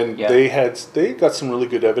 that's right. And yeah. they got some really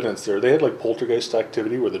good evidence there. They had like poltergeist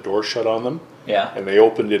activity where the door shut on them, yeah. and they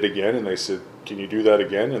opened it again, and they said, "Can you do that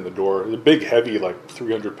again?" And the big, heavy, like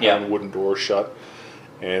 300-pound Yeah. wooden door shut,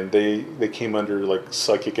 and they came under like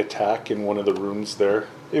psychic attack in one of the rooms there.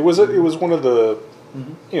 It was one of the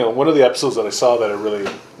one of the episodes that I saw that I really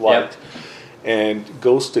liked. And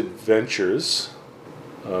Ghost Adventures,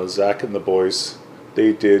 Zach and the boys.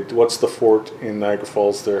 They did what's the fort in Niagara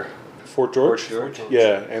Falls there? Fort George. Fort George.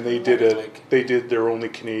 Yeah, and they did Lake. They did their only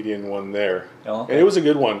Canadian one there, Oh, okay. and it was a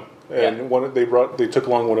good one. And Yeah. they took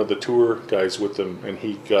along one of the tour guys with them, and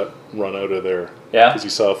he got run out of there Yeah. because he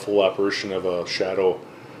saw a full apparition of a shadow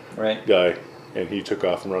Right. guy, and he took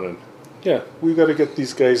off and running. Yeah, we got to get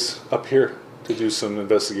these guys up here to do some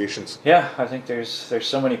investigations, Yeah, I think there's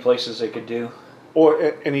so many places they could do.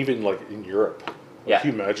 and even like in Europe. Yeah.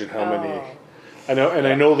 Can you imagine how many? Oh. I know, and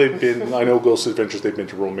I know they've been. I know Ghost Adventures. They've been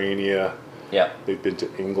to Romania. Yeah. They've been to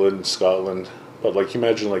England, Scotland. But like,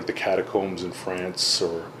 imagine like the catacombs in France,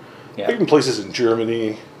 or Yeah. even places in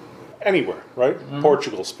Germany, anywhere, right?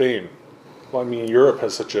 Portugal, Spain. Well, I mean, Europe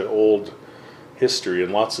has such an old history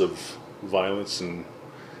and lots of violence and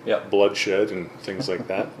Yep. bloodshed and things like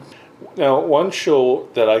that. Now, one show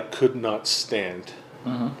that I could not stand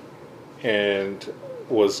and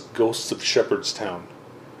was Ghosts of Shepherdstown.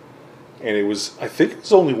 And it was, I think it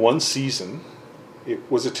was only one season.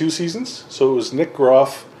 Was it 2 seasons? So it was Nick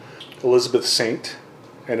Groff, Elizabeth Saint,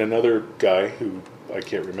 and another guy who I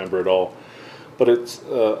can't remember at all. But it's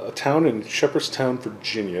a town in Shepherdstown,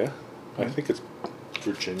 Virginia. I think it's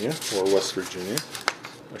Virginia or West Virginia.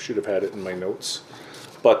 I should have had it in my notes.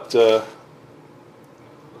 But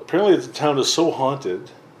apparently the town is so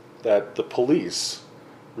haunted that the police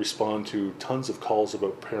respond to tons of calls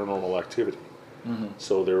about paranormal activity.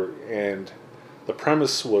 So and the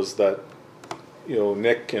premise was that, you know,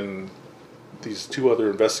 Nick and these 2 other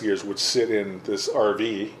investigators would sit in this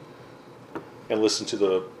RV and listen to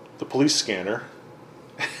the police scanner,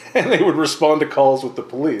 and they would respond to calls with the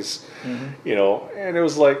police. You know, and it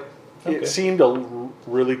was like, Okay. it seemed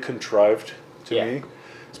really contrived to Yeah. me,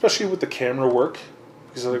 especially with the camera work,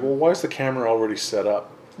 because I'm like, well, why is the camera already set up?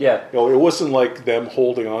 Yeah. You know, it wasn't like them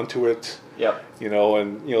holding onto it. Yep. You know,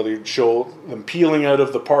 and you know, they'd show them peeling out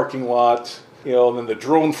of the parking lot, you know, and then the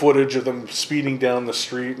drone footage of them speeding down the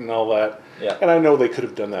street and all that. Yeah. And I know they could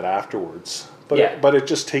have done that afterwards, but Yeah. but it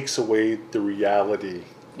just takes away the reality.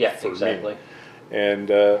 Yeah. For me. Exactly. And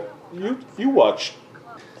you watched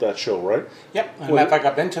that show, right? Yep. As a matter of fact,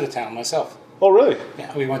 I've been to the town myself. Oh, really?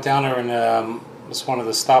 Yeah, we went down there, and it was one of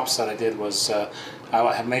the stops that I did was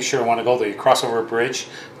I had made sure I want to go there. You cross over a bridge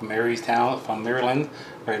from Maryland,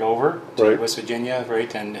 right over to Right. West Virginia,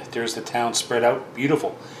 right, and there's the town spread out.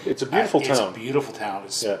 Beautiful. It's a beautiful It's a town. beautiful town.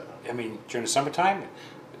 It's, Yeah. I mean, during the summertime,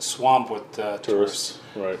 it's swamped with tourists.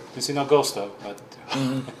 Right. Didn't see no ghosts though, but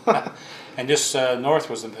and just north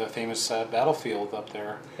was the famous battlefield up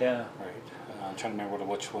there. Yeah. Right. I'm trying to remember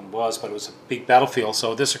which one was, but it was a big battlefield.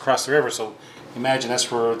 So this across the river. So imagine that's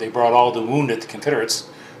where they brought all the wounded Confederates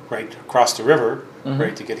right across the river,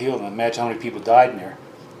 right, to get healed. And imagine how many people died in there.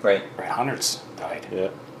 Right. Right, hundreds died. Yeah.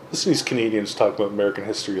 Listen to these Canadians talk about American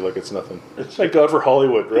history like it's nothing. Thank God for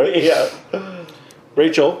Hollywood, right? Yeah.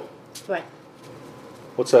 Rachel, What?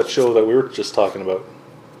 what's that show that we were just talking about?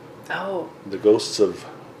 Oh, The Ghosts of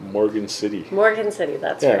Morgan City. Morgan City.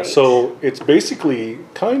 That's Yeah, right. so it's basically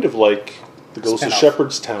kind of like The Ghost of Spin-off.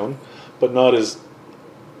 Shepherdstown, but not as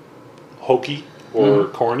hokey or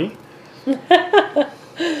corny. I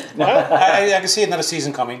can see another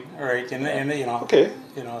season coming. All right, and you know. Okay.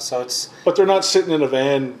 You know, so it's But they're not sitting in a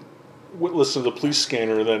van listen to the police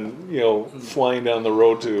scanner than flying down the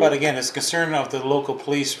road to. But again, it's concern of the local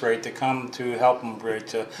police, right, to come to help them, right,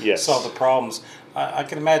 to Yes. solve the problems. I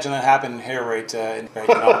can imagine that happening here, right, and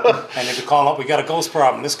if you call up, we got a ghost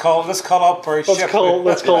problem. Let's call up for a ship.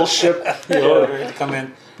 Let's call ship. To come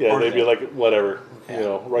in. Yeah, Or- they'd be like, whatever.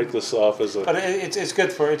 Write this off as a. But it's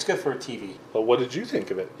good for TV. But what did you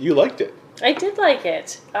think of it? You liked it. I did like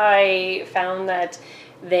it. I found that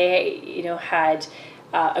they, had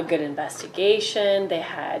a good investigation. They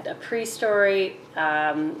had a pre-story,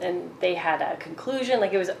 and they had a conclusion.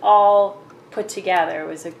 Like, it was all put together. It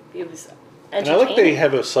was And I entertaining. like they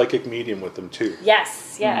have a psychic medium with them too.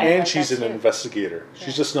 Yes, yeah. I And like she's that an too. investigator.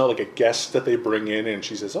 She's just not like a guest that they bring in and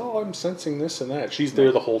she says, "Oh, I'm sensing this and that." She's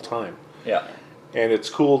there the whole time. Yeah. And it's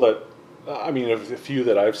cool that, of the few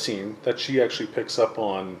that I've seen, that she actually picks up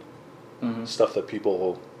on stuff that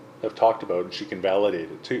people have talked about and she can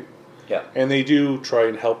validate it too. Yeah. And they do try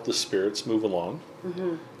and help the spirits move along.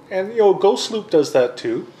 And, Ghost Loop does that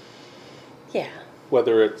too, Yeah.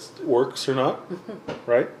 whether it works or not,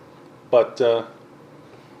 right? But, I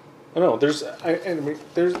don't know, there's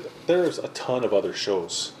a ton of other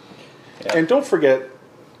shows. Yeah. And don't forget,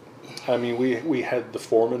 we had the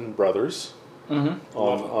Foreman brothers on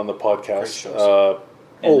the Great podcast. shows.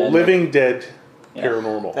 And then Living Dead Yeah.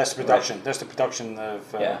 Paranormal. That's the production. That's the production of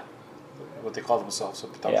Yeah. what they call themselves. A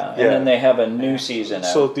production. Yeah. And Yeah. then they have a new season out.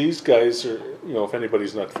 So these guys are, if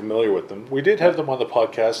anybody's not familiar with them, we did have them on the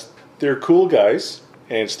podcast. They're cool guys,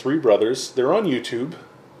 and it's three brothers. They're on YouTube,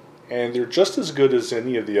 and they're just as good as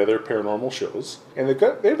any of the other paranormal shows. And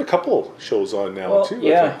they have a couple shows on now Well, too. I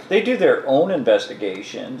yeah, think. they do their own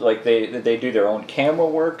investigations. Like they do their own camera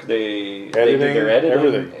work. They do Editing, their editing,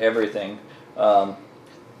 everything. everything.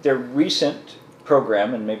 Their recent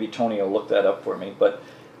program, and maybe Tony will look that up for me, but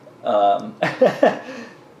I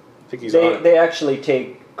think he's on it. they actually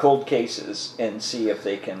take cold cases and see if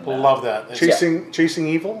they can. Love that. It's- Chasing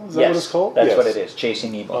Evil? Is that yes, what it's called? That's Yes. what it is.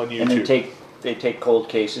 Chasing Evil. On And YouTube. they take cold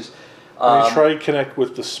cases. And they try to connect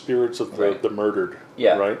with the spirits of Right. the murdered.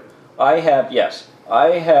 Yeah. Right? I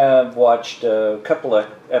have watched a couple of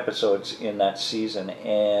episodes in that season,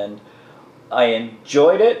 and I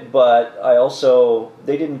enjoyed it, but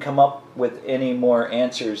they didn't come up with any more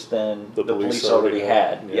answers than The the police police already already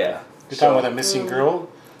had. had. Yeah. Yeah. You're talking about a missing girl,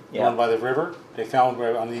 the Yeah. one by the river. They found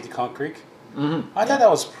right underneath the concrete. Mm-hmm. I thought that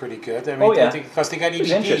was pretty good. I mean, Oh, yeah. because they got It was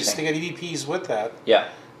EVPs. interesting. They got EVPs with that, Yeah.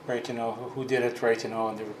 right? Who did it, right? And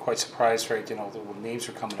they were quite surprised, right? The names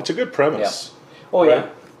were coming It's up. a good premise. Oh Right. yeah.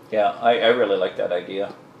 Yeah. I really like that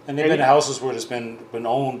idea. And they've been in houses where it's been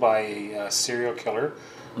owned by a serial killer,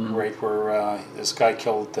 right? Where this guy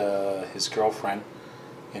killed his girlfriend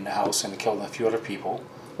in the house and killed a few other people.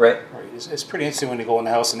 Right. Right. It's pretty interesting when you go in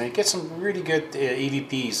the house and they get some really good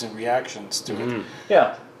EVPs and reactions to it.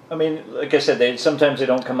 Yeah. I mean, like I said, sometimes they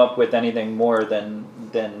don't come up with anything more than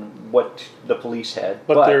what the police had.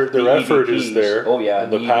 But the their effort is EVPs, there. Oh yeah.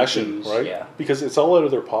 And the passion, EVPs, right? Yeah. Because it's all out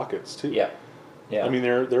of their pockets too. Yeah. Yeah. I mean,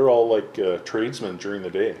 they're all like tradesmen during the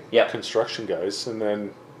day. Yeah. Construction guys, and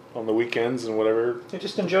then on the weekends and whatever. they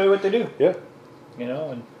just enjoy what they do. Yeah.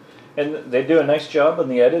 And they do a nice job on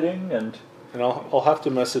the editing and. And I'll have to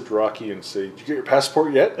message Rocky and say, "Did you get your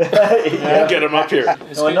passport yet?" Yeah. Get him up here.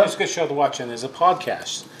 It's, No, I good, know. it's a good show to watch, and there's a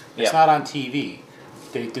podcast. It's Yeah. not on TV.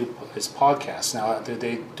 They do it's podcasts now.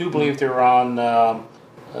 They do believe they're on a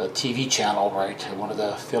TV channel, right? One of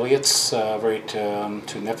the affiliates, right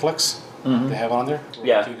to Netflix. They have on there.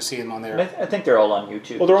 Yeah. You can see them on I, there. I think they're all on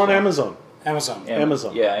YouTube. Well, they're on so- Amazon. Amazon.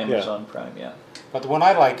 Amazon. Yeah, Yeah. Amazon Prime. Yeah. But the one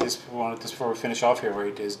I like is just before we finish off here,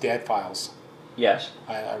 right? Is Dead Files. Yes.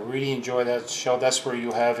 I really enjoy that show. That's where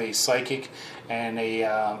you have a psychic and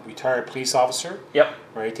a retired police officer. Yep.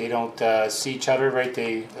 Right, they don't see each other. Right,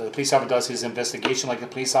 the police officer does his investigation like the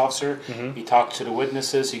police officer. He talks to the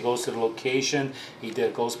witnesses. He goes to the location. He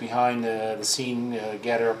goes behind the scene,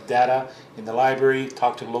 gather up data in the library.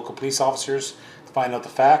 Talk to the local police officers to find out the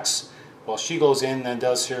facts. Well, she goes in and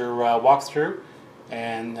does her walkthrough,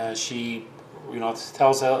 and she,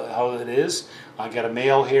 tells how it is. I got a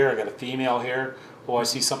male here. I got a female here. Oh, I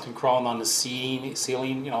see something crawling on the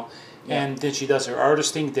ceiling. And then she does her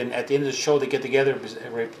artist thing. Then at the end of the show, they get together,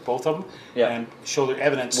 right, both of them, Yeah. and show their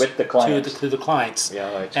evidence With the clients. to the clients. Yeah,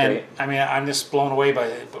 that's and great. I mean, I'm just blown away by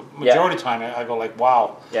it. But majority of the time, I go like,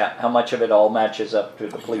 wow, Yeah. How much of it all matches up to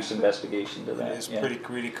the police investigation to that? it's yeah. pretty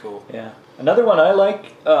really cool. Yeah. Another one I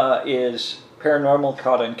like is Paranormal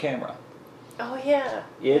Caught on Camera. Oh yeah.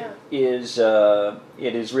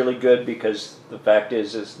 It is really good because the fact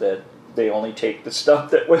is that they only take the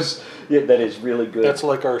stuff that is really good. That's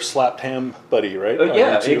like our slapped ham buddy, right? On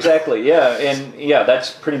Yeah, YouTube. exactly. Yeah, and yeah,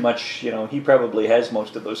 that's pretty much, he probably has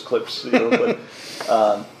most of those clips.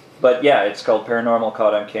 But yeah, it's called Paranormal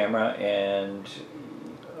Caught on Camera, and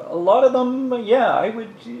a lot of them,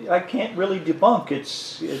 I can't really debunk.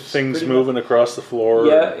 It's Things pretty moving across the floor.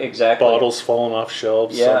 Yeah, exactly. Bottles falling off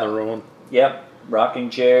shelves Yeah. on their own. Yep, rocking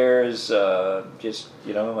chairs, and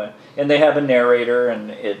they have a narrator,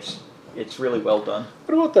 and it's really well done.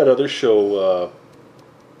 What about that other show,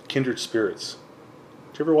 Kindred Spirits?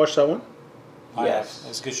 Did you ever watch that one? Yes.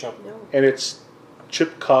 It's a good show. No. And it's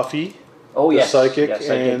Chip Coffey, Oh the yes, psychic, yes,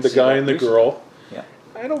 I and did the see guy that and the recently. girl. Yeah.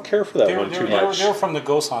 I don't care for that one too much. They were from the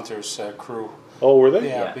Ghost Hunters crew. Oh, were they?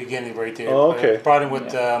 Yeah, Yeah. beginning right there. Oh, okay. Brought in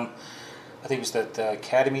with, I think it was that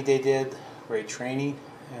academy they did, right, training,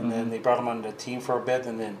 and then they brought them on the team for a bit,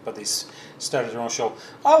 but they started their own show.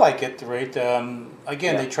 I like it, right?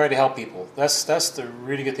 Again, they try to help people. That's the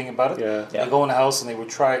really good thing about it. Yeah. Yeah. They go in the house and they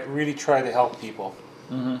would really try to help people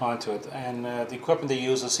onto it, and the equipment they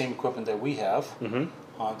use is the same equipment that we have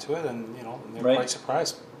onto it, and they're Right. quite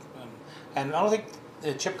surprised. And I don't think.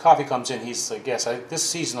 Chip Coffey comes in. He's, I guess, this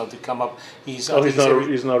season will come up. He's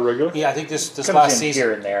He's not a regular? yeah, I think this Comes last in season.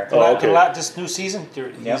 here and there. Oh, okay. This new season,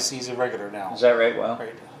 Yeah. he's a regular now. Is that right? Wow.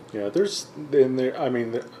 Right. Yeah, there's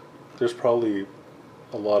probably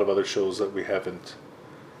a lot of other shows that we haven't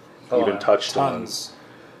even touched Tons.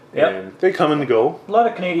 on. Yep. And they come and go. A lot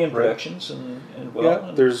of Canadian productions and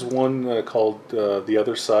Yeah, there's one called The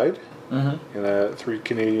Other Side, Mm-hmm. and 3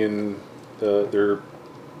 Canadian, they're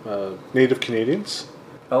native Canadians.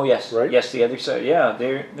 Oh yes, Right? Yes, the other side. Yeah,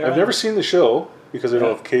 they're I've never seen the show because they don't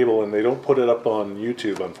Yeah. have cable and they don't put it up on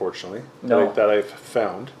YouTube, unfortunately. No. that I've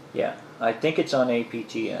found. Yeah, I think it's on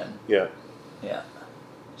APTN. Yeah. Yeah.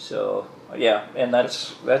 So yeah, and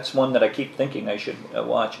that's one that I keep thinking I should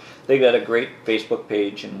watch. They got a great Facebook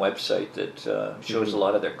page and website that shows a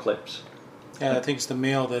lot of their clips. Yeah, I think it's the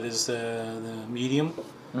male that is the medium,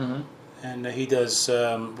 Mm-hmm. and he does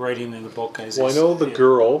writing in the book. Well, I know the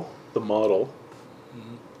girl, the model,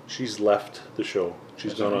 she's left the show.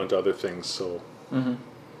 She's gone on to other things, so Mm-hmm.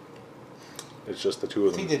 it's just the two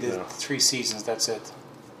of I them. think they did now. 3 seasons. That's it.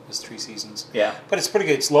 It's 3 seasons. Yeah. But it's pretty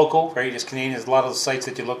good. It's local, right? It's Canadian. There's a lot of the sites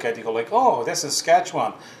that you look at. You go like, oh, that's in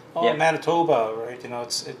Saskatchewan. Oh, Yeah. Manitoba, right?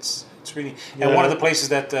 It's really. And one of the places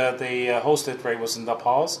that they hosted, right, was in the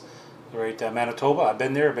Paws, right? Manitoba. I've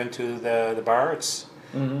been there. I've been to the bar. It's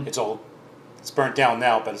old. It's burnt down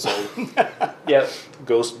now, but it's old. Yeah.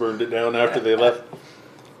 Ghost burned it down after they left.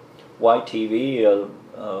 YTV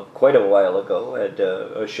quite a while ago had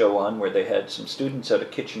a show on where they had some students out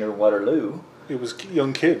of Kitchener-Waterloo. It was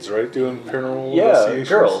young kids, right, doing paranormal Yeah, investigations?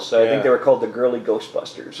 girls. I think Yeah. they were called the Girly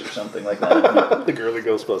Ghostbusters or something like that. The girly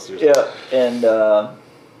Ghostbusters. Yeah,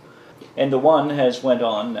 and the one has went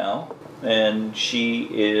on now, and she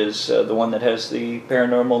is the one that has the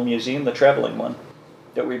Paranormal Museum, the traveling one,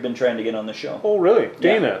 that we've been trying to get on the show. Oh, really?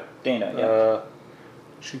 Dana. Yeah. Dana, yeah.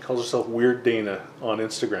 She calls herself Weird Dana on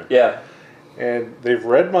Instagram. Yeah, And they've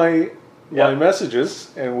read my Yeah.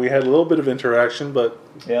 messages, and we had a little bit of interaction, but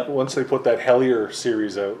Yeah. once they put that Hellier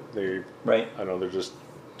series out, right. I don't know, they're just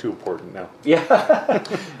too important now. Yeah,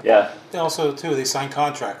 yeah, They also, too, they sign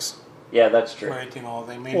contracts, yeah, that's true. right? They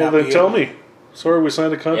may Well, not then be tell able- me. Sorry, we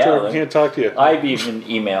signed a contract, Yeah, we then- can't talk to you. I've even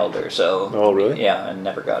emailed her, so. Oh, really? Yeah, and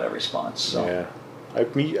never got a response, so. Yeah.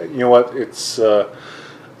 You know what, it's,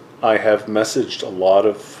 I have messaged a lot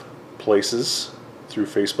of places through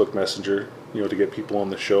Facebook Messenger, to get people on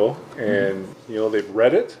the show, and, they've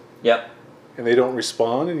read it, Yep, and they don't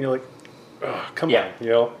respond, and you're like, oh, come Yeah.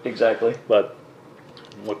 on, exactly, But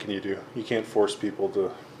what can you do? You can't force people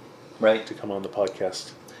to right. come on the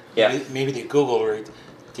podcast. Yeah. Maybe they Google, right?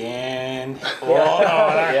 Dan. Oh, no,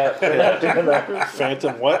 Yeah, we're not doing that.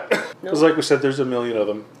 Phantom what? Because like we said, there's a million of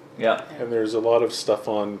them, Yeah, and there's a lot of stuff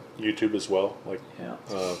on YouTube as well. Like, yeah.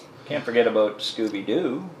 Can't forget about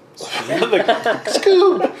Scooby-Doo.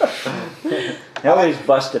 Scoob! Nobody's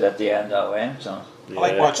busted at the end, though, eh? So. I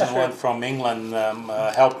like watching the one from England,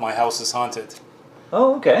 Help, My House is Haunted.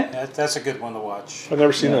 Oh, okay. That's a good one to watch. I've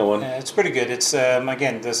never seen that one. Yeah, it's pretty good. It's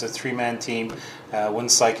again, there's a 3-man team, one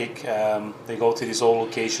psychic. They go to these old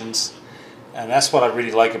locations, and that's what I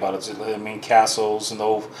really like about it. I mean, castles and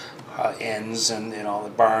old inns and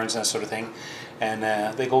the barns and that sort of thing. And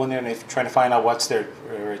they go in there and they try to find out what's their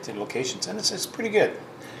locations, and it's pretty good.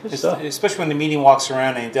 stuff. Especially when the medium walks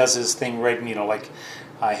around and he does his thing right, like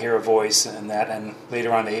I hear a voice and that, and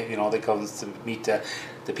later on they come to meet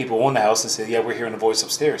the people who own the house and say, yeah, we're hearing a voice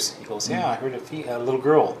upstairs. He goes, yeah, I heard a little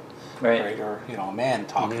girl, Right. or a man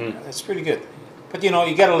talking. That's pretty good. But you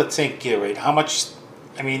got to let it sink in, right? How much?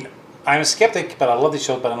 I mean, I'm a skeptic, but I love the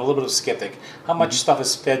show, but I'm a little bit of a skeptic. How much stuff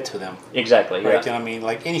is fed to them? Exactly. Right, Yeah. you know what I mean?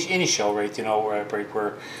 Like any show, right? You know,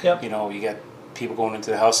 where Yep. you know, you get people going into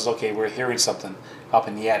the houses. Okay, we're hearing something up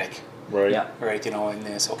in the attic, Right. Yeah. right? You know, and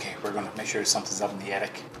it's okay. We're going to make sure something's up in the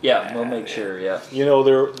attic. Yeah. We'll make sure. Yeah. You know,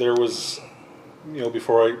 there was, you know,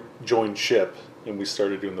 before I joined SHIP and we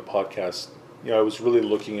started doing the podcast, you know, I was really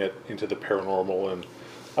looking into the paranormal, and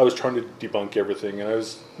I was trying to debunk everything, and I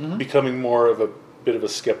was becoming more of a bit of a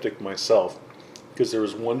skeptic myself, because there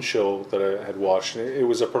was one show that I had watched, and it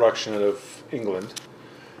was a production out of England,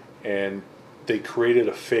 and they created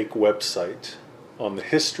a fake website on the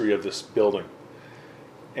history of this building.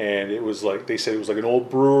 And it was like, they said it was like an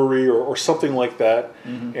old brewery or something like that,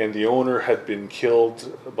 and the owner had been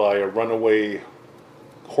killed by a runaway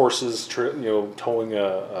horses, towing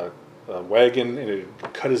a wagon, and it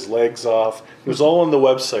cut his legs off. It was all on the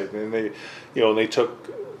website, and they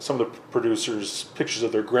took some of the producers' pictures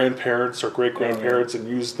of their grandparents or great grandparents and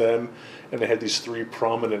used them, and they had these 3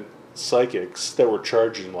 prominent psychics that were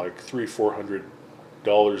charging like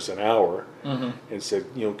 $300-400 an hour, and said,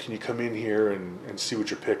 can you come in here and see what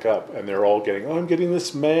you pick up? And they're all getting, I'm getting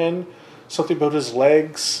this man, something about his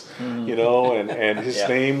legs, and his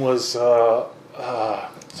name was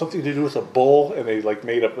something to do with a bull, and they like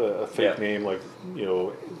made up a fake name, like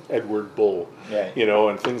Edward Bull,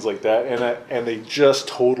 and things like that, and they just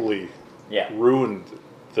totally ruined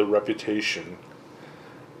the reputation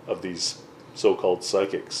of these so-called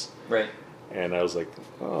psychics. Right. And I was like,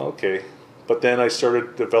 oh, okay. But then I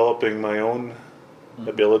started developing my own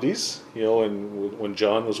abilities, and when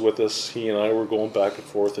John was with us, he and I were going back and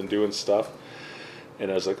forth and doing stuff. And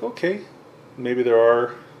I was like, okay, maybe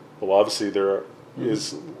obviously there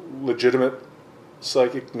is legitimate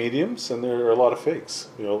psychic mediums, and there are a lot of fakes,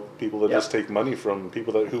 people that just take money from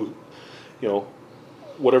people who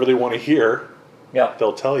whatever they want to hear,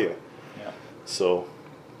 they'll tell you. Yeah. So.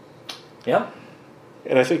 Yeah.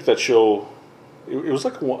 And I think that show, it was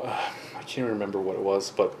like, I can't remember what it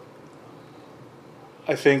was, but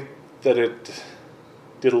I think that it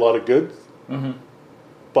did a lot of good.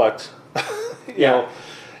 But,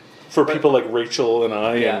 for people like Rachel and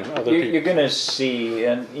I and other people. You're going to see,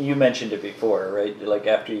 and you mentioned it before, right? Like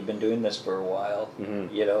after you've been doing this for a while,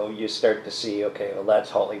 you start to see, okay, well, that's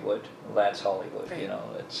Hollywood. Well, that's Hollywood. Right.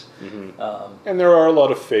 It's. And there are a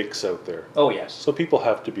lot of fakes out there. Oh, yes. So people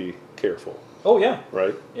have to be careful. Oh, yeah.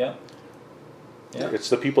 Right? Yeah. Yeah. It's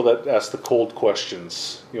the people that ask the cold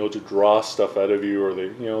questions, to draw stuff out of you, or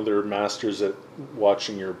they're masters at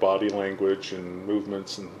watching your body language and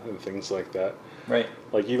movements and things like that. Right.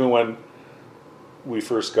 Like even when we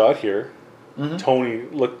first got here, Tony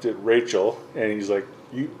looked at Rachel and he's like,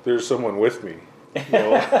 "There's someone with me,"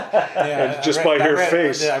 and just by her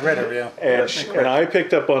face. Yeah, I read her. Yeah. And I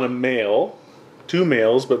picked up on a male, 2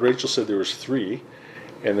 males, but Rachel said there was 3.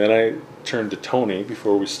 And then I turned to Tony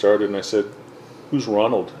before we started and I said, "Who's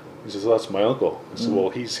Ronald?" He says, "That's my uncle." I said, "Well,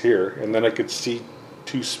 he's here." And then I could see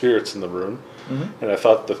 2 spirits in the room, and I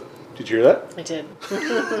thought, did you hear that? I did.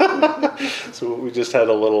 So we just had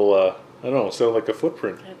a little, I don't know, it sounded like a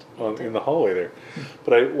footprint in the hallway there.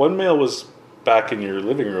 But one male was back in your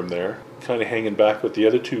living room there, kind of hanging back, but the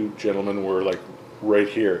other 2 gentlemen were like right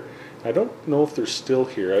here. I don't know if they're still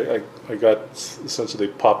here. I got the sense that they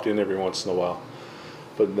popped in every once in a while.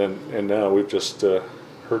 But now we've just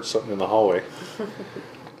heard something in the hallway.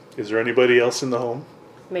 Is there anybody else in the home?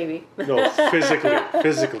 Maybe. No,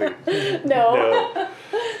 physically. No.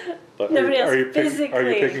 But Nobody else are you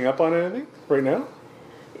physically. picking up on anything right now?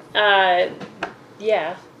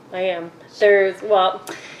 Yeah, I am.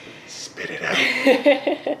 Spit it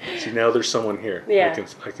out. See, now there's someone here. Yeah.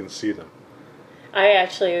 I can see them. I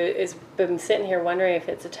actually has been sitting here wondering if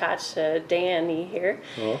it's attached to Danny here.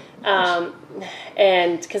 Oh.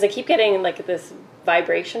 And because I keep getting like this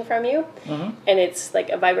vibration from you, and it's like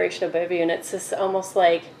a vibration above you, and it's just almost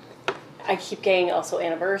like I keep getting also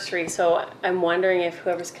anniversary. So I'm wondering if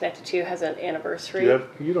whoever's connected to you has an anniversary.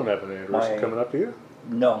 You don't have an anniversary coming up, do you?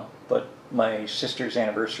 No, but my sister's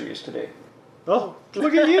anniversary is today. Oh,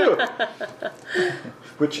 look at you!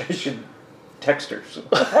 Which I should text her. So.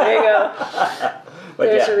 There you go. But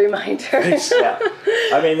There's a reminder. Yeah.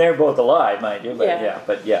 I mean, they're both alive, mind you,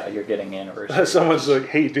 but Yeah. you're getting anniversary. Someone's like,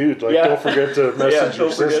 "Hey, dude, don't forget to message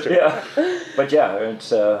your sister." But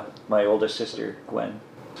it's my oldest sister, Gwen.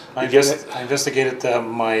 I investigated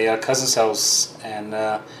my cousin's house,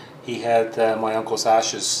 and he had my uncle's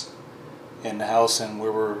ashes in the house, and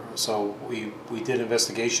we did an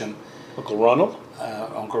investigation. Uncle Ronald?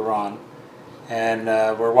 Uncle Ron. And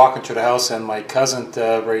we're walking through the house, and my cousin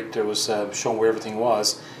right there was showing where everything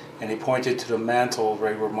was, and he pointed to the mantle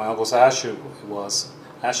right where my uncle's ashes was.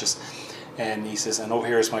 ashes. And he says, and over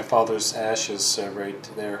here is my father's ashes right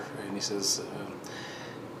there. And he says,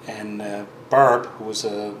 Barb, who was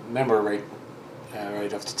a member right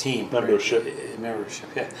of the team. Membership. Membership,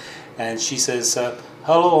 yeah. And she says,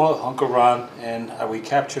 hello, Uncle Ron. And we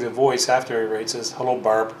captured a voice after, right? It says, hello,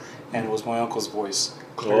 Barb. And it was my uncle's voice.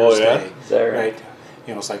 Clear as day. Is that right?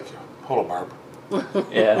 You know, it's like, hello, Barb.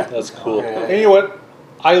 Yeah. That's cool. Yeah. And you know what?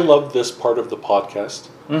 I love this part of the podcast.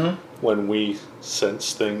 Mm-hmm. When we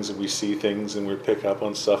sense things and we see things and we pick up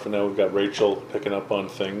on stuff, and now we've got Rachel picking up on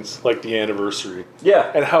things like the anniversary.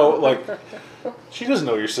 Yeah. And how, like, she doesn't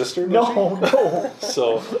know your sister, does she? No.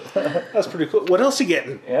 So that's pretty cool. What else are you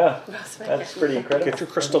getting? Yeah. That's That's pretty incredible. Get your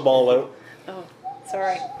crystal ball out. Oh,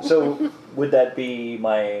 sorry. So would that be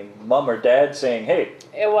my mom or dad saying, hey,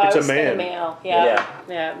 It's a was man. a male.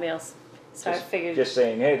 Yeah, males. So I figured. just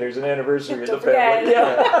saying, hey, there's an anniversary of the Don't forget. family.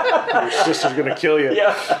 Yeah. Your sister's going to kill you.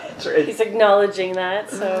 Yeah. That's right. He's acknowledging that,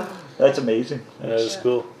 so. That's amazing. That is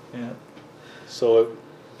cool. Yeah. So,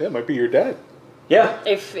 it might be your dad. Yeah.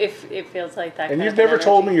 If it feels like that. And kind you've of never energy.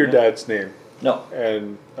 told me your dad's name. No.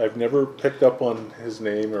 And I've never picked up on his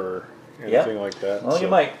name or anything like that. Well, so, you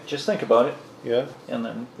might. Just think about it Yeah. and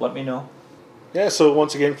then let me know. Yeah, so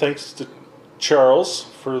once again, thanks to Charles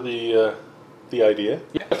for the idea.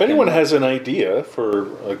 If anyone has an idea for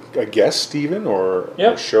a guest even, or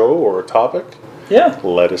a show or a topic, Yeah.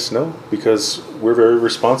 let us know, because we're very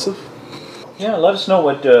responsive. Yeah, let us know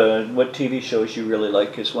what TV shows you really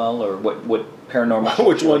like as well, or what paranormal shows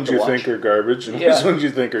Which you like ones to you watch. think are garbage and Yeah. which ones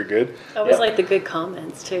you think are good. I always Yeah. like the good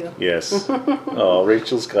comments too. Yes. Oh,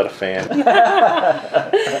 Rachel's got a fan.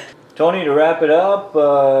 Tony, to wrap it up,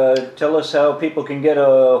 tell us how people can get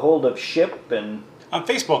a hold of SHIP and... On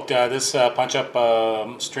Facebook, this punch up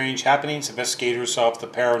Strange Happenings, Investigators of the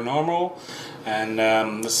Paranormal, and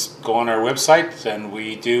let's go on our website, and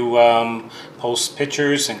we do post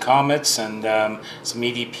pictures and comments and some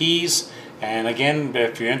EDPs. And again,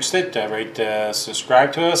 if you're interested,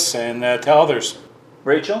 subscribe to us and tell others.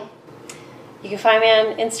 Rachel? You can find me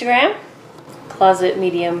on Instagram, Closet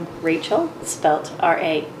Medium Rachel, spelt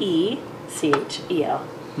RAECHEL.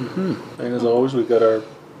 And as always, we've got our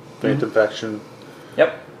Phantom Faction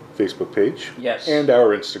Yep, Facebook page. Yes. And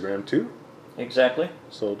our Instagram too. exactly.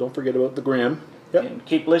 So don't forget about the gram. Yep. And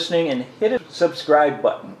keep listening and hit a subscribe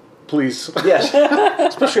button. Please. Yes.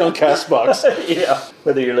 Especially on CastBox. Yeah.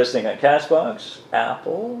 Whether you're listening on CastBox,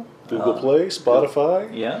 Apple, Google Play, Spotify,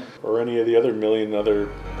 yeah, or any of the other million other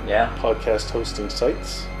yeah. podcast hosting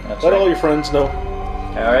sites. That's Let right. all your friends know.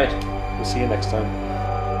 All right. We'll see you next time.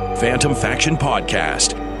 Phantom Faction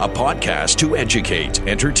Podcast, a podcast to educate,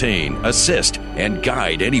 entertain, assist, and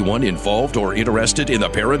guide anyone involved or interested in the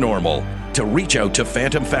paranormal. To reach out to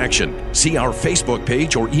Phantom Faction, see our Facebook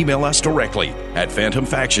page or email us directly at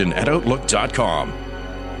phantomfaction@outlook.com.